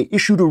 after they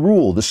issued a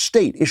rule, the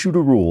state issued a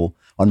rule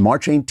on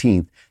March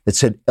 18th that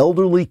said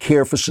elderly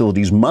care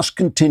facilities must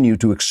continue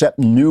to accept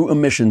new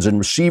admissions and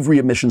receive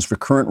readmissions for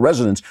current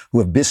residents who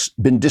have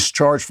been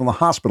discharged from the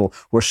hospital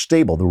who are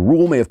stable. The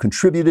rule may have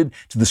contributed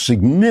to the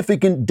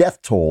significant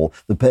death toll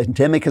the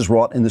pandemic has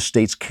wrought in the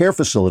state's care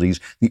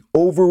facilities. The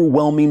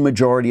overwhelming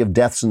majority of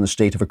deaths in the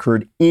state have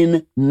occurred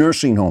in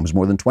nursing homes,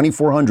 more than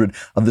 2,400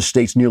 of the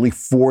state's nearly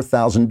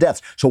 4,000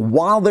 deaths. So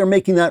while they're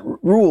making that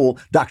rule,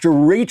 Dr.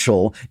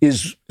 Rachel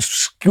is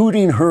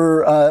scooting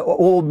her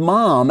old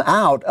mom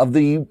out of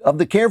the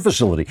care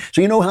facility.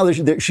 So you know how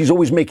she's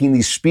always making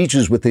these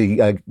speeches with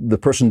the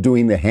person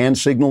doing the hand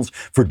signals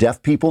for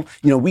deaf people.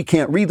 You know, we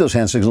can't read those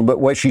hand signals, but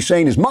what she's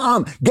saying is,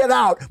 Mom, get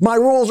out. My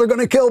rules are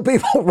going to kill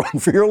people. Run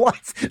for your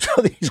life.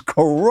 So these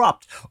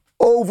corrupt,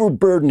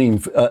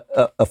 overburdening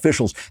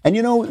officials. And,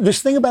 you know,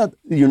 this thing about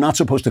you're not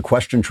supposed to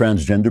question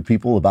transgender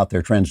people about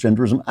their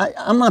transgenderism,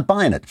 I'm not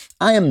buying it.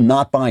 I am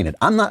not buying it.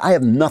 I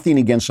have nothing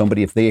against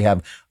somebody if they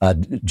have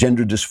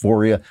gender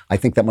dysphoria. I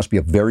think that must be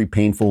a very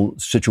painful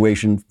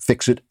situation.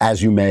 Fix it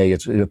as you may.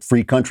 It's a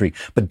free country.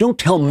 But don't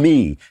tell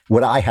me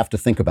what I have to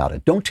think about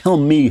it. Don't tell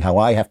me how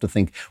I have to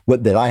think,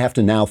 that I have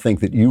to now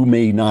think that you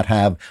may not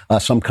have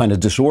some kind of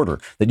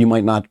disorder, that you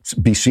might not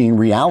be seeing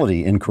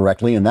reality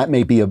incorrectly. And that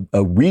may be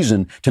a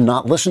reason to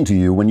not listen to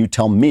you when you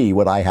tell me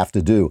what I have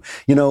to do.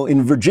 You know,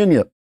 in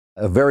Virginia,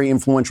 a very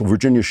influential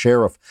Virginia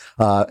sheriff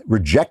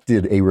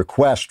rejected a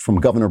request from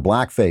Governor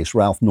Blackface,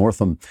 Ralph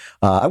Northam.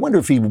 I wonder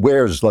if he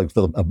wears like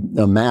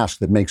a mask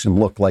that makes him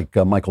look like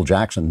Michael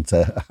Jackson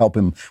to help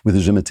him with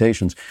his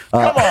imitations.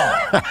 Come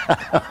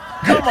on.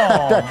 Come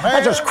on,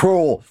 that's just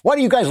cruel. Why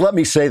do you guys let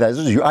me say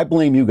that? I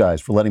blame you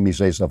guys for letting me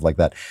say stuff like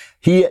that.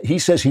 He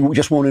says he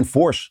just won't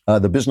enforce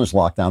the business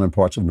lockdown in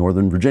parts of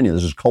Northern Virginia.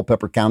 This is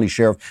Culpeper County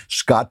Sheriff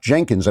Scott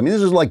Jenkins. I mean,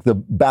 this is like the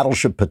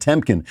battleship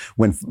Potemkin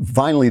when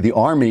finally the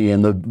army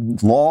and the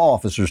law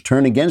officers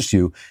turn against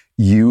you.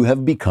 You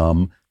have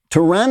become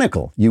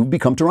tyrannical. You've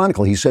become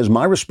tyrannical. He says,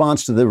 my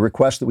response to the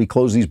request that we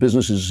close these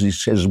businesses, he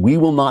says, we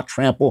will not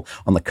trample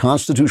on the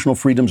constitutional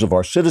freedoms of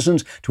our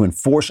citizens to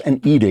enforce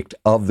an edict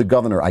of the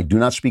governor. I do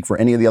not speak for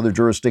any of the other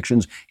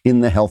jurisdictions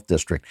in the health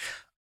district.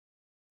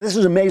 This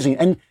is amazing.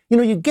 And, you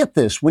know, you get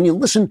this when you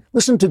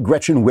listen to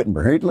Gretchen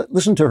Whitmer.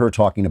 Listen to her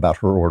talking about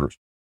her orders.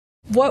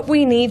 What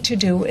we need to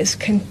do is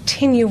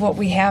continue what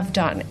we have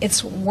done.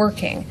 It's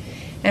working.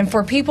 And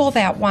for people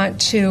that want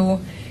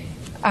to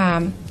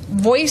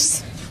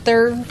voice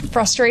their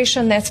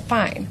frustration, that's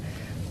fine.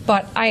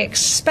 But I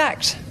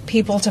expect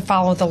people to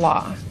follow the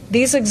law.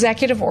 These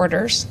executive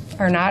orders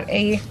are not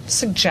a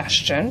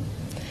suggestion.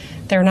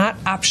 They're not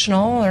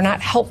optional. They're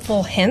not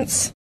helpful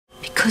hints.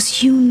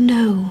 Because you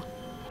know,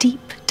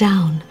 deep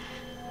down,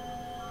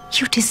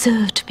 you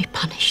deserve to be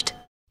punished.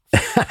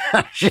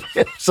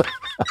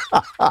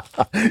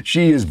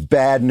 She is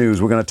bad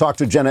news. We're going to talk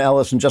to Jenna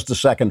Ellis in just a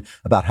second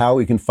about how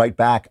we can fight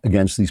back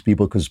against these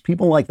people, because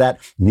people like that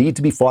need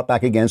to be fought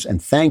back against.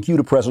 And thank you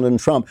to President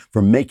Trump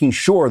for making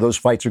sure those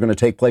fights are going to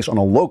take place on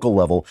a local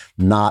level,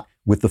 not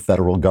with the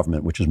federal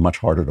government, which is much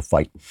harder to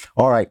fight.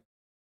 All right.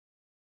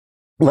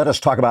 Let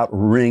us talk about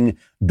Ring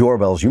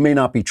doorbells. You may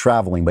not be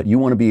traveling, but you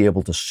want to be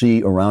able to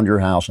see around your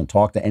house and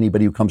talk to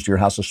anybody who comes to your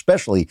house,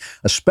 especially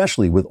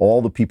with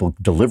all the people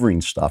delivering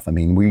stuff. I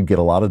mean, we get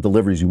a lot of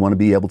deliveries. You want to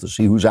be able to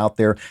see who's out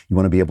there. You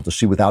want to be able to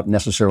see without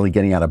necessarily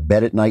getting out of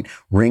bed at night.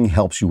 Ring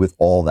helps you with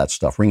all that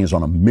stuff. Ring is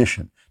on a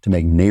mission to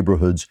make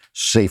neighborhoods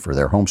safer.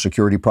 Their home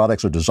security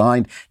products are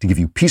designed to give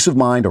you peace of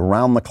mind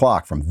around the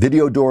clock, from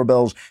video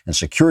doorbells and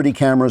security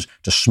cameras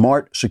to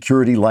smart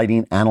security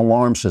lighting and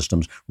alarm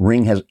systems.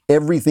 Ring has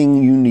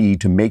everything you need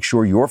to make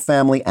sure your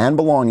family and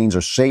belongings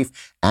are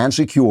safe and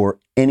secure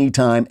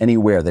anytime,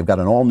 anywhere. They've got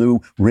an all-new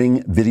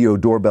Ring Video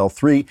Doorbell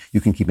 3.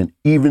 You can keep an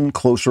even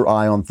closer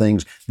eye on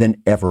things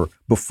than ever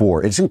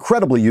before. It's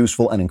incredibly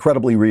useful and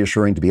incredibly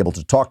reassuring to be able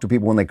to talk to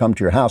people when they come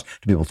to your house,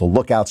 to be able to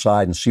look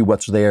outside and see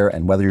what's there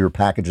and whether your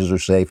packages are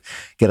safe.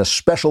 Get a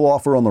special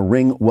offer on the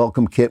Ring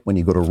Welcome Kit when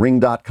you go to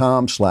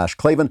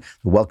ring.com/Klavan.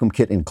 The Welcome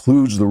Kit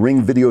includes the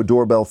Ring Video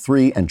Doorbell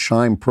 3 and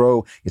Chime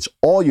Pro. It's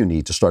all you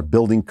need to start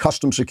building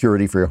custom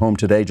security for your home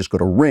today. Just go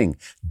to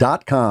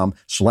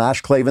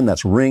ring.com/Klavan.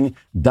 That's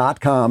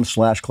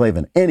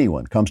ring.com/Klavan.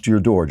 Anyone comes to your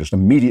door, just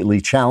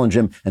immediately challenge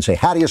him and say,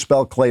 how do you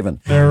spell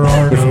Klavan? There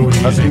are no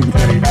easy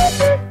things.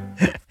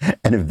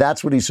 And if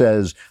that's what he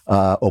says,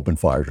 open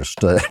fire. Just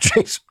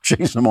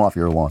chase him off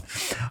your lawn.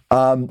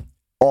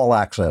 All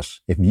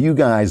Access. If you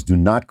guys do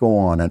not go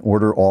on and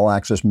order All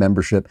Access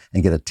membership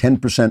and get a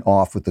 10%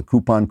 off with the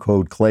coupon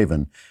code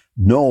Klavan,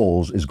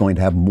 Knowles is going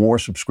to have more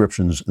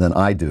subscriptions than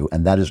I do.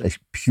 And that is a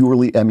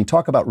purely, I mean,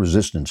 talk about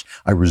resistance.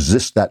 I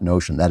resist that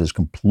notion. That is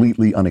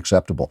completely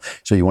unacceptable.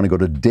 So you want to go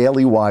to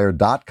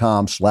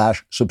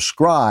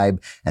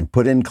dailywire.com/subscribe and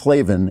put in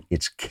Klavan.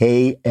 It's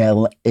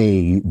KLAVAN.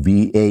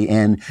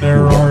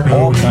 You'll get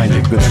all kinds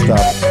of good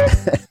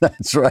stuff.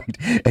 That's right.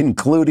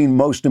 Including,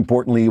 most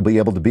importantly, you'll be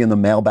able to be in the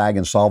mailbag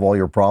and solve all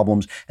your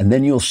problems. And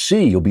then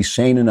you'll be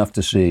sane enough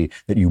to see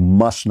that you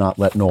must not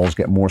let Knowles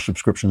get more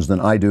subscriptions than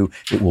I do.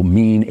 It will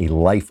mean a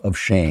life of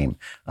shame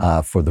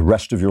for the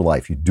rest of your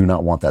life. You do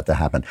not want that to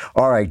happen.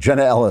 All right,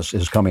 Jenna Ellis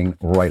is coming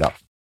right up.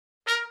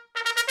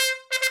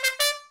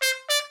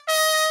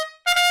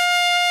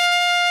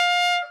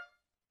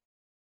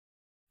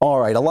 All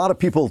right, a lot of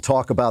people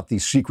talk about the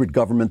secret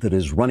government that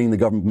is running the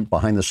government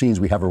behind the scenes.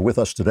 We have her with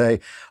us today.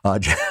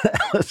 Jenna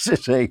Ellis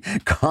is a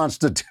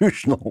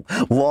constitutional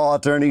law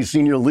attorney,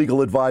 senior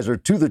legal advisor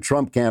to the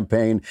Trump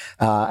campaign,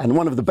 and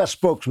one of the best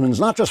spokesmen,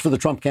 not just for the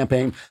Trump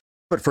campaign,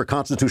 but for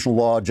constitutional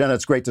law. Jenna,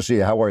 it's great to see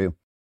you. How are you?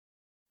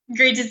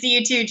 Great to see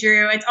you too,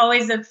 Drew. It's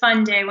always a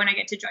fun day when I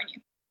get to join you.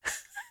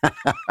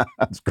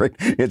 That's great.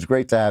 It's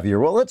great to have you here.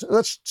 Well,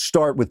 let's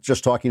start with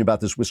just talking about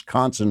this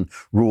Wisconsin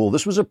rule.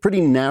 This was a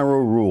pretty narrow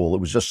rule.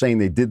 It was just saying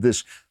they did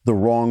this the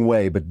wrong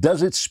way. But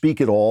does it speak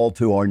at all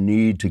to our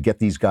need to get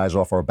these guys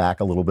off our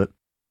back a little bit?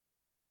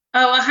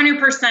 Oh,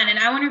 100%. And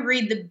I want to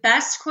read the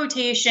best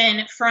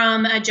quotation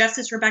from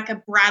Justice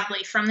Rebecca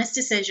Bradley from this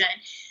decision.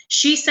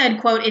 She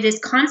said, quote, "It is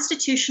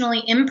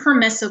constitutionally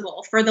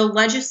impermissible for the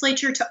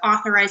legislature to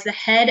authorize the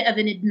head of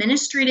an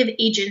administrative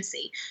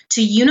agency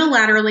to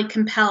unilaterally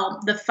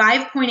compel the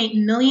 5.8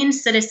 million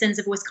citizens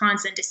of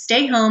Wisconsin to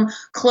stay home,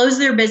 close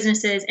their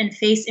businesses, and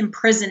face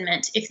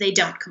imprisonment if they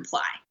don't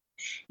comply."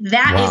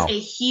 That is a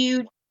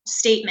huge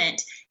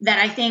statement that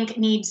I think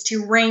needs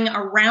to ring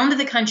around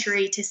the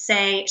country to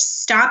say,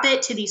 stop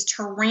it to these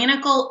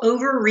tyrannical,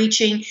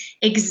 overreaching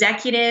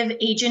executive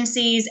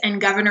agencies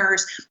and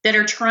governors that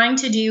are trying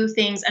to do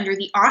things under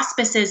the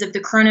auspices of the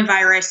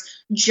coronavirus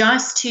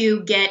just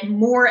to get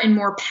more and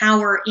more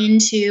power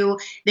into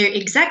their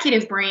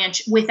executive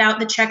branch without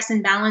the checks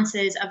and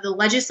balances of the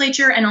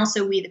legislature and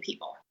also we the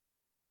people.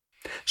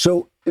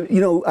 So,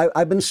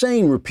 I've been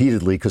saying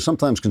repeatedly, because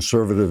sometimes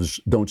conservatives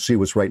don't see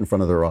what's right in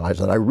front of their eyes,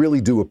 that I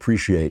really do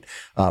appreciate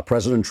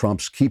President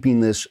Trump's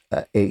keeping this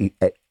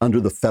under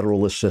the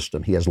federalist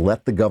system. He has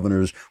let the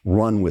governors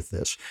run with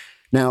this.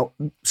 Now,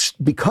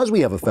 because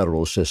we have a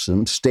federalist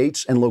system,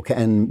 states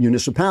and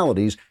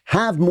municipalities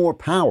have more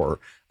power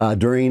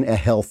during a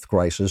health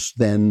crisis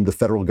than the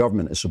federal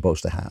government is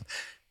supposed to have.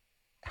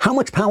 How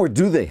much power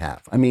do they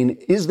have? I mean,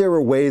 is there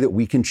a way that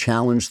we can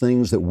challenge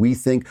things that we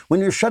think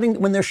when they're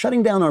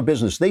shutting down our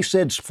business? They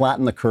said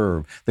flatten the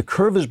curve. The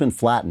curve has been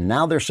flattened.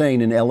 Now they're saying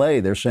in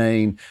LA, they're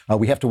saying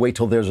we have to wait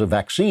till there's a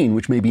vaccine,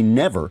 which may be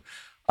never.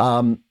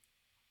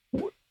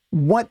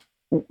 What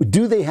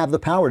do they have the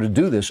power to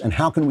do this, and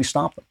how can we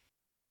stop them?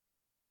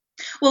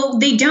 Well,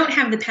 they don't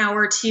have the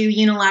power to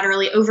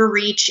unilaterally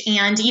overreach.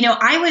 And,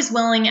 I was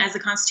willing as a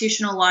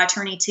constitutional law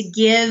attorney to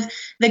give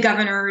the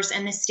governors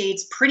and the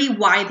states pretty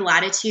wide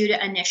latitude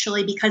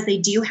initially because they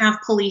do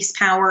have police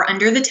power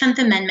under the 10th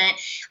Amendment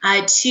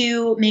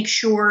to make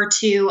sure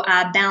to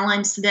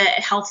balance the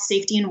health,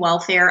 safety, and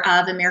welfare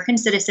of American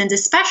citizens,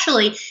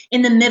 especially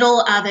in the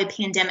middle of a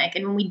pandemic.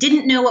 And when we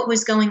didn't know what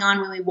was going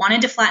on, when we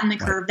wanted to flatten the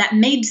curve, that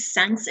made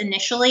sense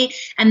initially.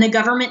 And the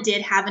government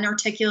did have an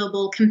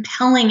articulable,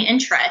 compelling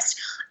interest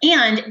interest.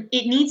 And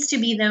it needs to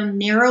be, though,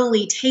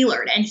 narrowly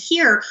tailored. And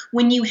here,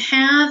 when you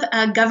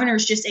have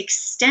governors just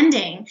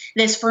extending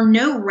this for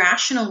no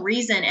rational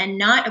reason and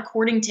not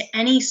according to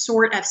any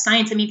sort of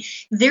science, I mean,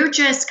 they're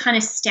just kind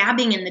of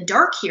stabbing in the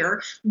dark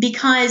here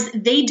because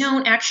they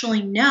don't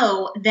actually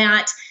know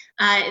that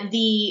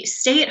the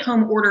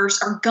stay-at-home orders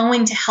are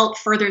going to help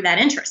further that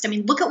interest. I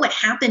mean, look at what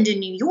happened in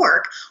New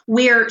York,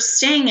 where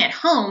staying at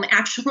home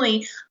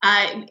actually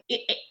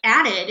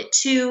added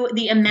to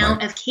the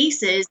amount of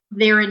cases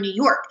there in New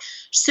York.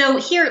 So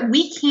here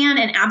we can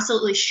and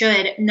absolutely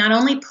should not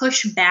only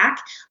push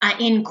back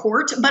in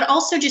court, but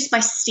also just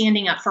by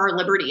standing up for our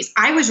liberties.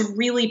 I was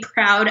really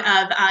proud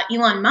of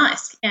Elon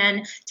Musk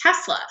and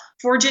Tesla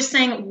for just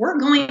saying, we're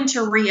going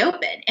to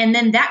reopen. And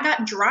then that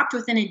got dropped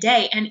within a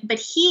day. But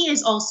he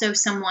is also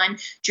someone,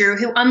 Drew,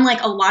 who,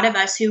 unlike a lot of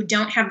us who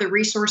don't have the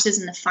resources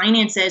and the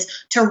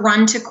finances to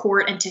run to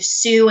court and to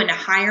sue and to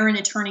hire an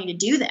attorney to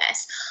do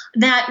this,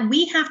 that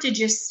we have to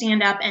just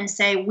stand up and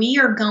say, we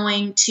are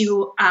going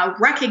to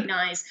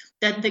recognize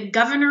that the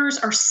governors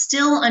are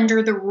still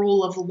under the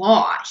rule of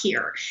law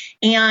here,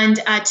 and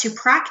to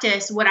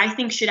practice what I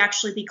think should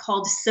actually be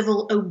called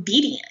civil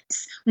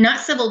obedience, not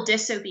civil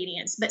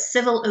disobedience, but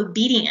civil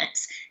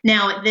obedience.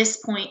 Now, at this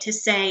point, to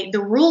say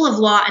the rule of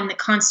law and the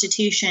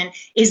Constitution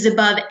is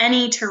above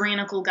any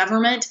tyrannical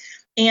government.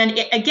 And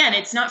again,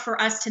 it's not for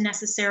us to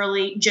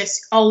necessarily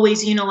just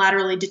always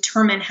unilaterally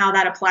determine how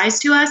that applies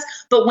to us.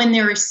 But when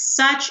there is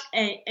such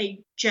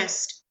a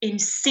just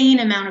insane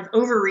amount of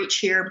overreach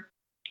here,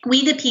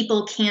 we, the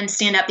people, can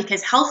stand up,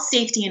 because health,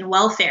 safety, and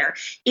welfare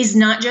is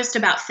not just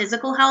about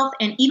physical health.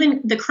 And even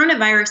the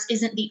coronavirus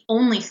isn't the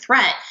only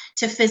threat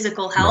to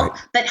physical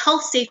health, but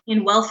health, safety,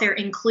 and welfare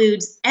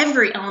includes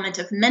every element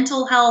of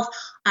mental health,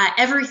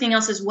 everything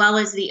else, as well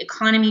as the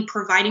economy,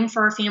 providing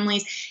for our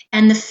families.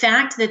 And the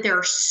fact that there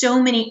are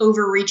so many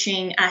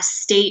overreaching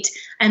state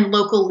and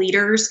local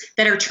leaders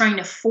that are trying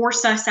to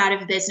force us out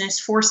of business,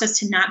 force us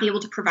to not be able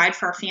to provide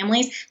for our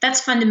families,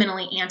 that's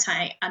fundamentally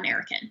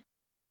anti-American.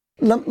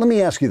 Let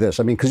me ask you this.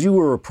 I mean, because you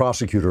were a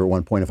prosecutor at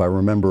one point, if I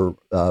remember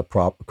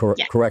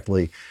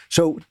correctly.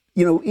 So,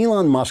 you know,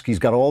 Elon Musk, he's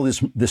got all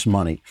this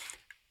money.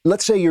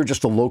 Let's say you're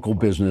just a local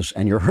business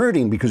and you're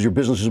hurting because your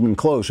business has been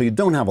closed, so you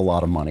don't have a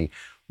lot of money.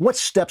 What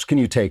steps can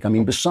you take? I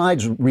mean,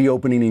 besides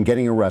reopening and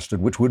getting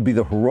arrested, which would be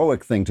the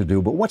heroic thing to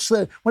do, but what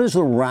is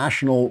the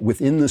rational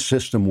within the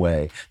system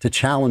way to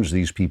challenge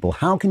these people?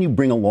 How can you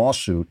bring a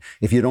lawsuit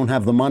if you don't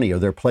have the money? Are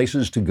there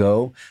places to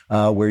go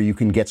where you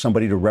can get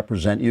somebody to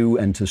represent you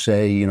and to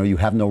say, you know, you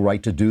have no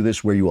right to do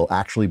this, where you will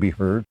actually be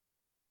heard?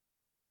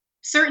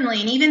 Certainly.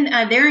 And even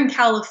there in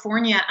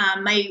California,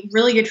 my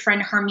really good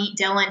friend Harmeet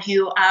Dillon,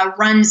 who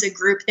runs a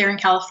group there in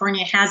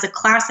California, has a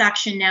class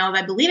action now of,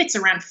 I believe it's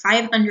around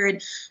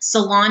 500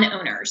 salon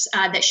owners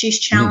that she's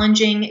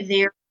challenging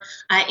their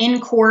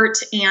in court.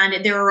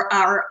 And there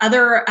are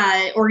other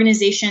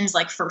organizations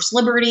like First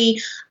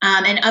Liberty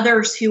and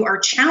others who are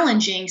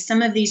challenging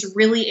some of these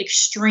really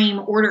extreme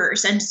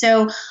orders. And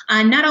so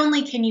not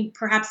only can you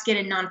perhaps get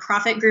a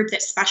nonprofit group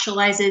that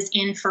specializes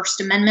in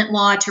First Amendment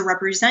law to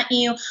represent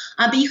you,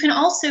 but you can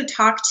also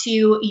talk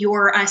to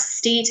your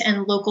state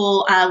and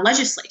local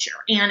legislature.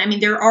 And I mean,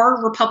 there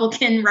are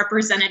Republican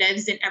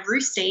representatives in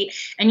every state,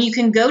 and you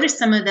can go to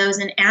some of those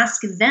and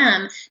ask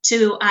them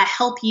to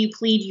help you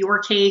plead your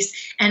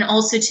case, and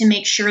also to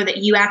make sure that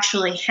you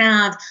actually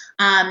have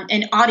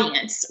an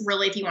audience,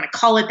 really, if you want to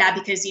call it that,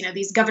 because, you know,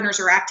 these governors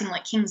are acting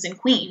like kings and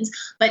queens,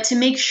 but to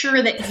make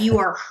sure that you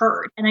are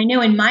heard. And I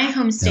know in my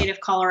home state of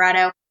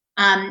Colorado,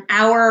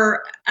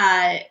 our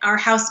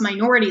House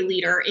Minority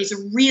Leader is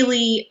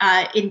really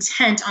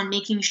intent on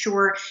making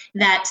sure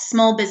that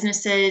small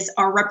businesses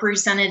are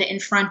represented in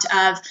front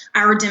of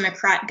our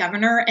Democrat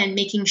governor, and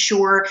making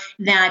sure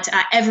that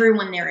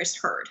everyone there is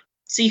heard.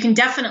 So you can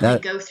definitely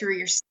go through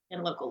your state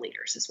and local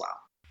leaders as well.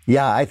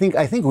 Yeah, I think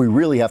we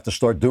really have to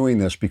start doing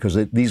this, because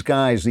these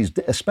guys,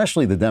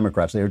 especially the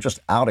Democrats, they are just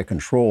out of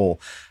control.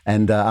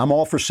 And I'm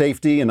all for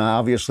safety, and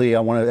obviously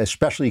I want to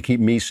especially keep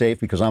me safe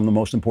because I'm the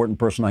most important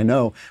person I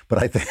know. But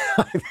I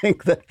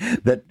think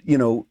that you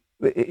know,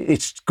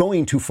 it's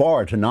going too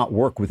far to not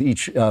work with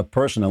each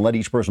person and let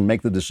each person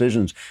make the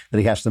decisions that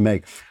he has to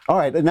make. All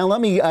right, now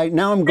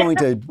I'm going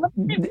to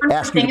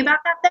ask you about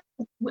that.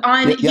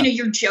 You know,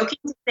 you're joking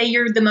to say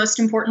you're the most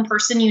important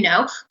person you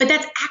know, but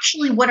that's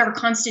actually what our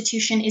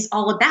Constitution is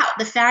all about.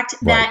 The fact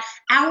that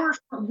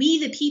we,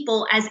 the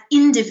people, as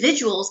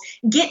individuals,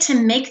 get to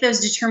make those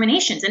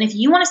determinations. And if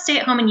you want to stay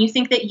at home and you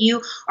think that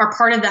you are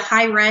part of the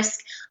high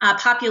risk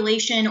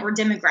population or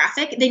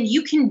demographic, then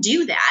you can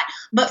do that.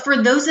 But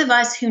for those of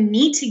us who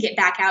need to get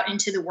back out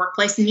into the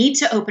workplace, need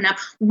to open up,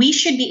 we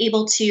should be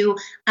able to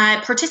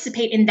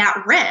participate in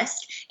that risk.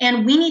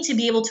 And we need to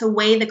be able to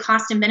weigh the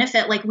cost and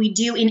benefit like we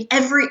do in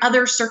every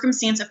other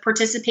circumstance of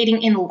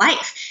participating in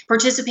life,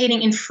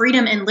 participating in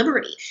freedom and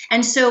liberty.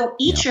 And so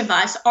each of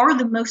us are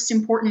the most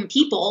important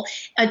people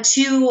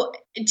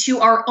to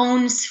our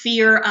own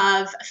sphere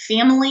of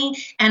family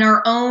and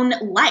our own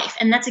life.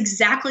 And that's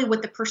exactly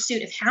what the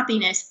pursuit of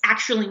happiness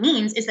actually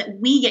means, is that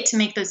we get to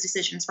make those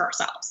decisions for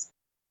ourselves.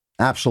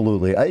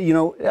 Absolutely.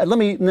 Let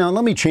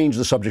me change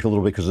the subject a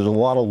little bit because there's a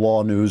lot of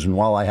law news. And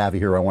while I have you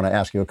here, I want to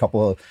ask you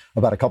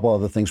about a couple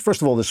other things.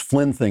 First of all, this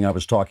Flynn thing I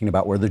was talking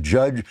about, where the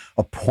judge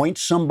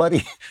appoints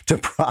somebody to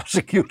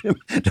prosecute him,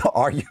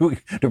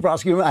 to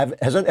prosecute him.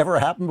 Has that ever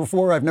happened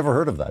before? I've never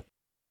heard of that.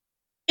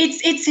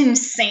 It's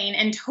insane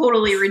and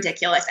totally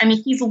ridiculous. I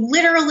mean, he's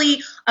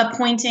literally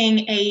appointing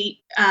a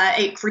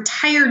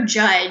retired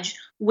judge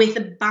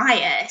with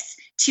bias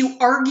to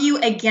argue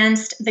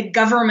against the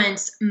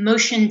government's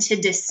motion to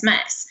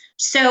dismiss.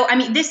 So, I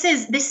mean, this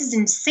is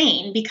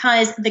insane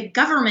because the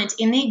government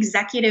in the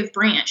executive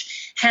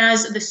branch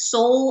has the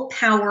sole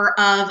power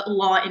of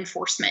law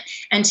enforcement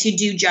and to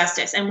do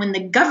justice. And when the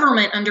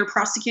government, under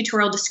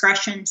prosecutorial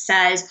discretion,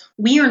 says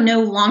we are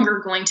no longer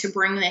going to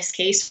bring this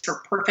case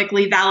for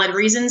perfectly valid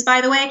reasons,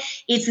 by the way,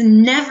 it's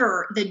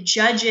never the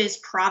judge's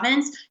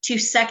province to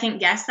second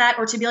guess that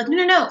or to be like,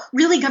 no,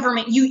 really,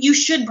 government, you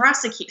should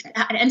prosecute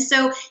that. And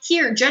so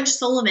here, Judge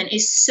Sullivan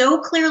is so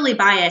clearly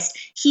biased.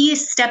 He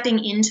is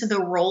stepping into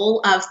the role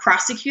of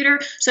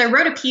prosecutor. So I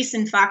wrote a piece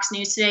in Fox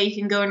News today. You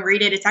can go and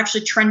read it. It's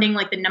actually trending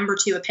like the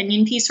 #2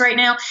 opinion piece right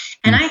now.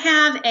 And I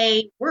have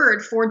a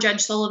word for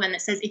Judge Sullivan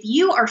that says, if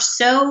you are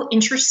so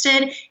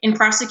interested in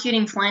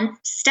prosecuting Flynn,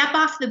 step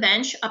off the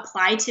bench,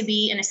 apply to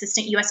be an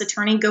assistant U.S.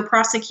 attorney, go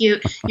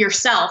prosecute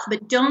yourself,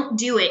 but don't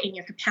do it in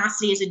your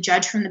capacity as a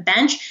judge from the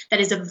bench. That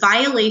is a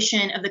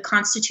violation of the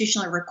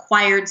constitutionally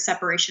required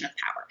separation of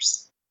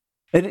powers.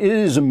 It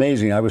is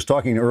amazing. I was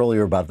talking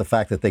earlier about the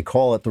fact that they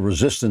call it the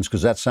resistance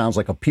because that sounds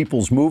like a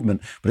people's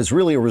movement, but it's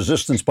really a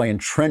resistance by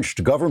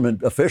entrenched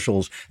government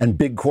officials and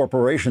big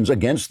corporations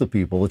against the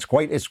people. It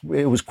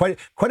was quite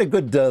a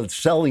good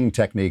selling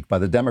technique by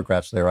the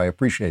Democrats there. I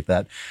appreciate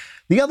that.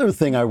 The other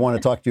thing I want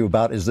to talk to you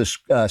about is this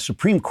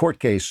Supreme Court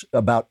case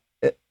about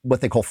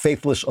what they call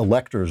faithless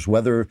electors,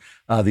 whether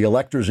the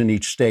electors in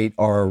each state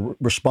are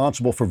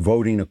responsible for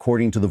voting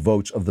according to the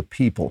votes of the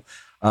people.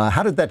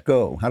 How did that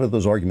go? How did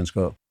those arguments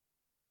go?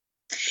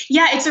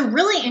 Yeah, it's a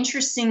really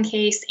interesting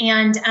case.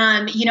 And,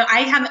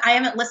 I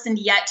haven't listened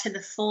yet to the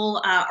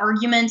full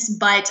arguments,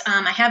 but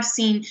I have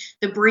seen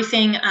the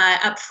briefing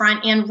up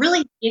front. And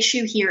really the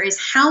issue here is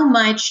how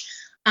much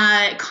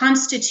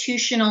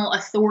constitutional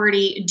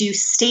authority do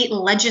state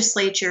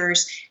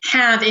legislatures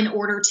have in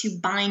order to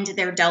bind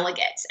their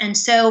delegates? And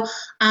so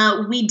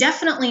we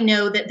definitely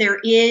know that there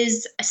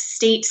is a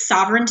state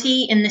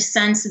sovereignty in the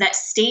sense that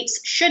states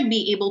should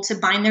be able to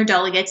bind their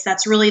delegates.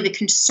 That's really the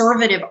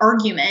conservative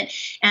argument.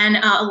 And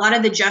a lot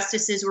of the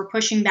justices were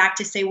pushing back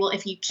to say, well,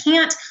 if you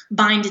can't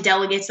bind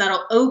delegates,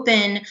 that'll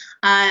open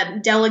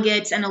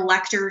delegates and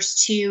electors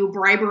to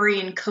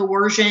bribery and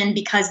coercion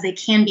because they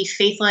can be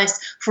faithless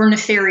for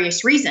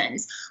nefarious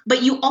reasons.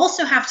 But you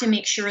also have to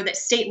make sure that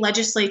state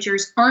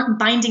legislatures aren't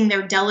binding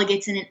their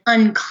delegates in an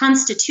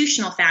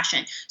unconstitutional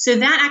fashion. So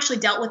that actually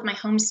dealt with my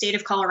home state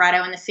of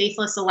Colorado and the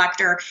faithless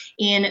elector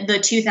in the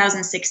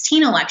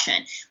 2016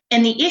 election.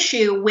 And the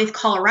issue with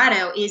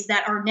Colorado is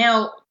that our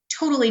now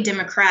totally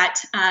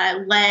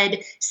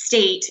Democrat-led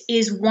state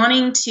is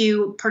wanting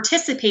to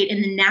participate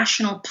in the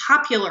national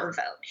popular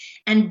vote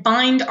and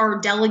bind our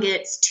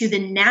delegates to the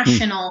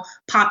national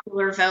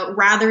popular vote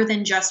rather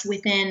than just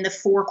within the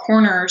four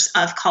corners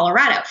of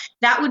Colorado.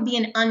 That would be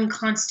an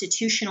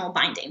unconstitutional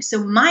binding.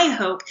 So my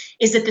hope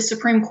is that the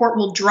Supreme Court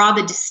will draw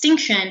the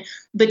distinction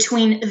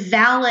between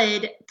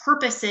valid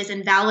purposes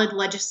and valid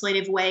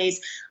legislative ways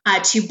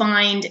to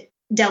bind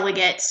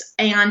delegates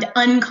and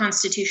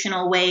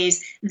unconstitutional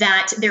ways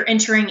that they're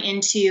entering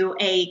into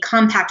a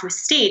compact with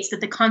states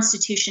that the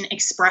Constitution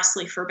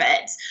expressly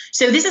forbids.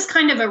 So this is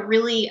kind of a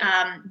really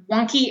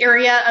wonky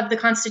area of the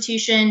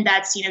Constitution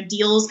that's,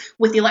 deals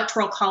with the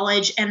Electoral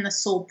College and the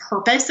sole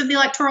purpose of the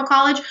Electoral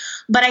College.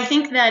 But I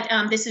think that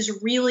this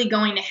is really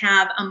going to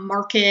have a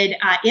marked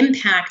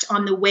impact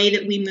on the way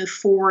that we move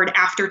forward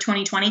after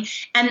 2020.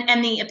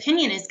 And the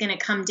opinion is going to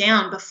come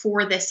down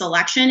before this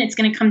election. It's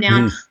going to come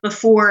down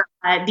before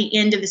the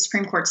end of the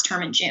Supreme Court's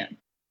term in June.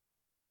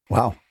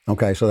 Wow.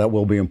 Okay, so that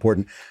will be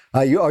important.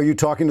 Are you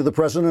talking to the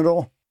president at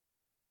all?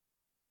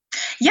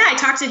 Yeah, I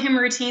talk to him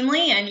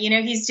routinely, and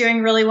he's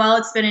doing really well.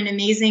 It's been an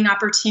amazing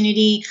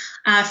opportunity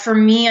for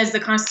me as the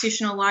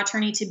constitutional law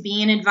attorney to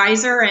be an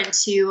advisor and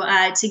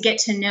to get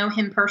to know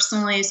him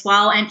personally as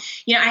well. And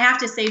I have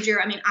to say, Drew,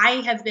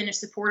 I have been a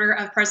supporter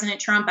of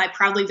President Trump. I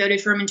proudly voted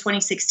for him in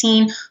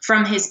 2016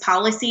 from his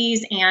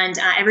policies and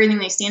everything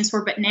that he stands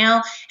for. But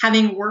now,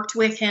 having worked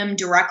with him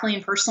directly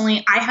and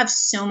personally, I have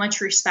so much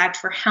respect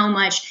for how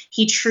much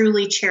he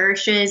truly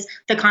cherishes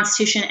the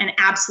Constitution and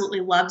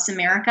absolutely loves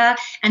America.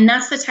 And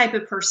that's the type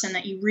of person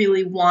that you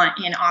really want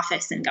in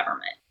office in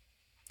government.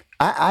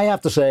 I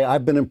have to say,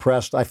 I've been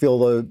impressed. I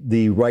feel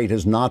the right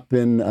has not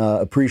been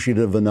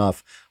appreciative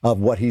enough of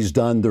what he's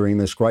done during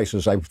this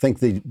crisis. I think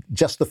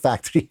just the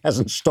fact that he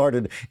hasn't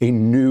started a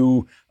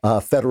new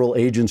federal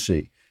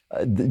agency,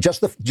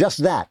 just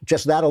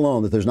that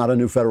alone, that there's not a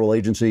new federal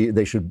agency,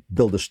 they should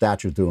build a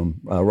statue to him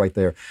right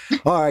there.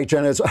 All right,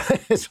 Jenna,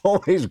 it's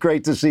always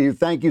great to see you.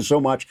 Thank you so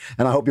much,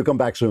 and I hope you come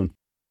back soon.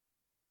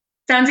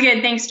 Sounds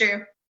good. Thanks,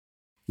 Drew.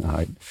 All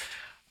right.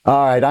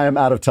 All right, I am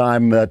out of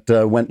time. That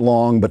went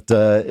long, but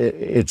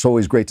it's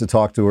always great to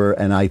talk to her.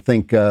 And I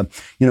think,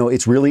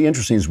 it's really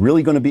interesting. It's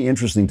really going to be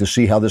interesting to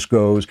see how this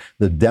goes.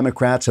 The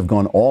Democrats have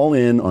gone all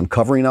in on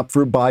covering up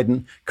for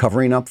Biden,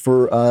 covering up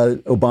for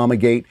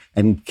Obamagate,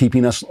 and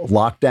keeping us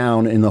locked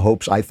down in the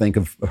hopes, I think,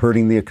 of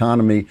hurting the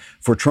economy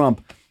for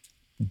Trump.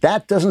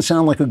 That doesn't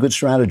sound like a good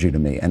strategy to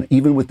me. And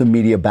even with the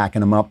media backing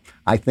them up,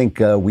 I think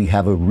we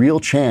have a real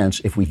chance,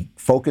 if we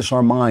focus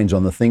our minds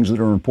on the things that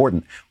are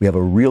important, we have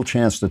a real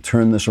chance to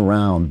turn this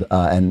around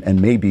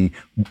and maybe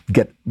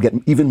get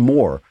even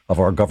more of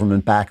our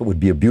government back. It would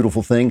be a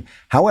beautiful thing.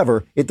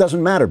 However, it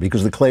doesn't matter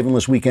because the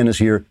Klavanless weekend is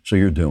here, so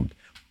you're doomed.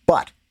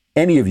 But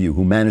any of you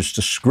who managed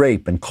to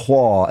scrape and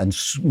claw and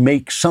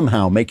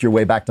somehow make your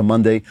way back to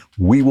Monday,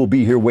 we will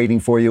be here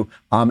waiting for you.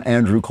 I'm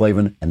Andrew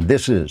Klavan, and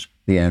this is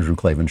The Andrew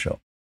Klavan Show.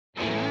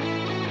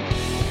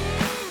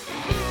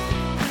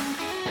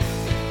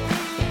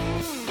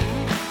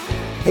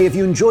 Hey, if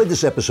you enjoyed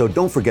this episode,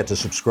 don't forget to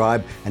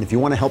subscribe. And if you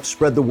want to help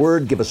spread the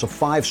word, give us a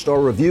 5-star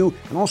review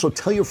and also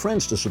tell your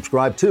friends to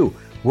subscribe too.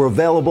 We're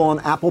available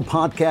on Apple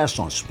Podcasts,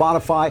 on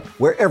Spotify,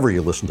 wherever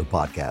you listen to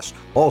podcasts.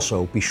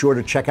 Also, be sure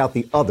to check out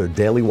the other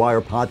Daily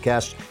Wire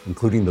podcasts,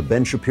 including The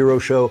Ben Shapiro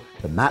Show,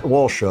 The Matt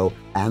Walsh Show,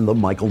 and The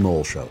Michael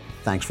Knowles Show.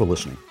 Thanks for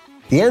listening.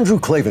 The Andrew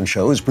Klavan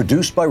Show is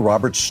produced by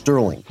Robert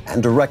Sterling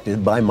and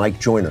directed by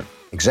Mike Joyner.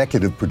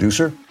 Executive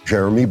producer,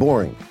 Jeremy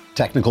Boring.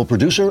 Technical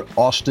producer,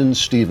 Austin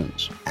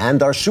Stevens.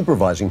 And our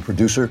supervising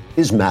producer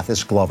is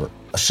Mathis Glover.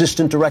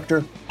 Assistant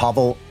director,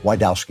 Pavel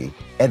Wydowski.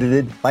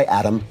 Edited by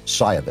Adam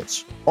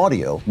Sayevitz.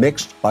 Audio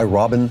mixed by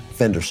Robin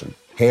Fenderson.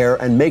 Hair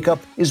and makeup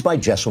is by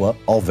Jesua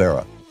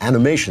Alvera.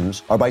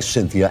 Animations are by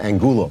Cynthia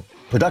Angulo.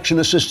 Production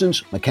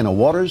assistants, McKenna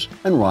Waters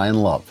and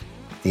Ryan Love.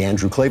 The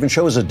Andrew Klavan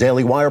Show is a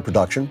Daily Wire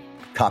production.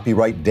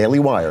 Copyright Daily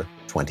Wire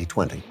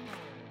 2020.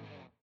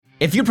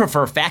 If you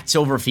prefer facts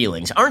over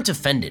feelings, aren't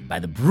offended by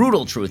the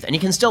brutal truth, and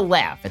you can still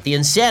laugh at the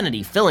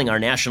insanity filling our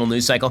national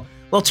news cycle,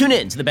 well, tune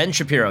in to The Ben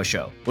Shapiro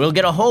Show. We'll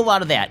get a whole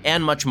lot of that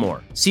and much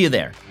more. See you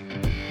there.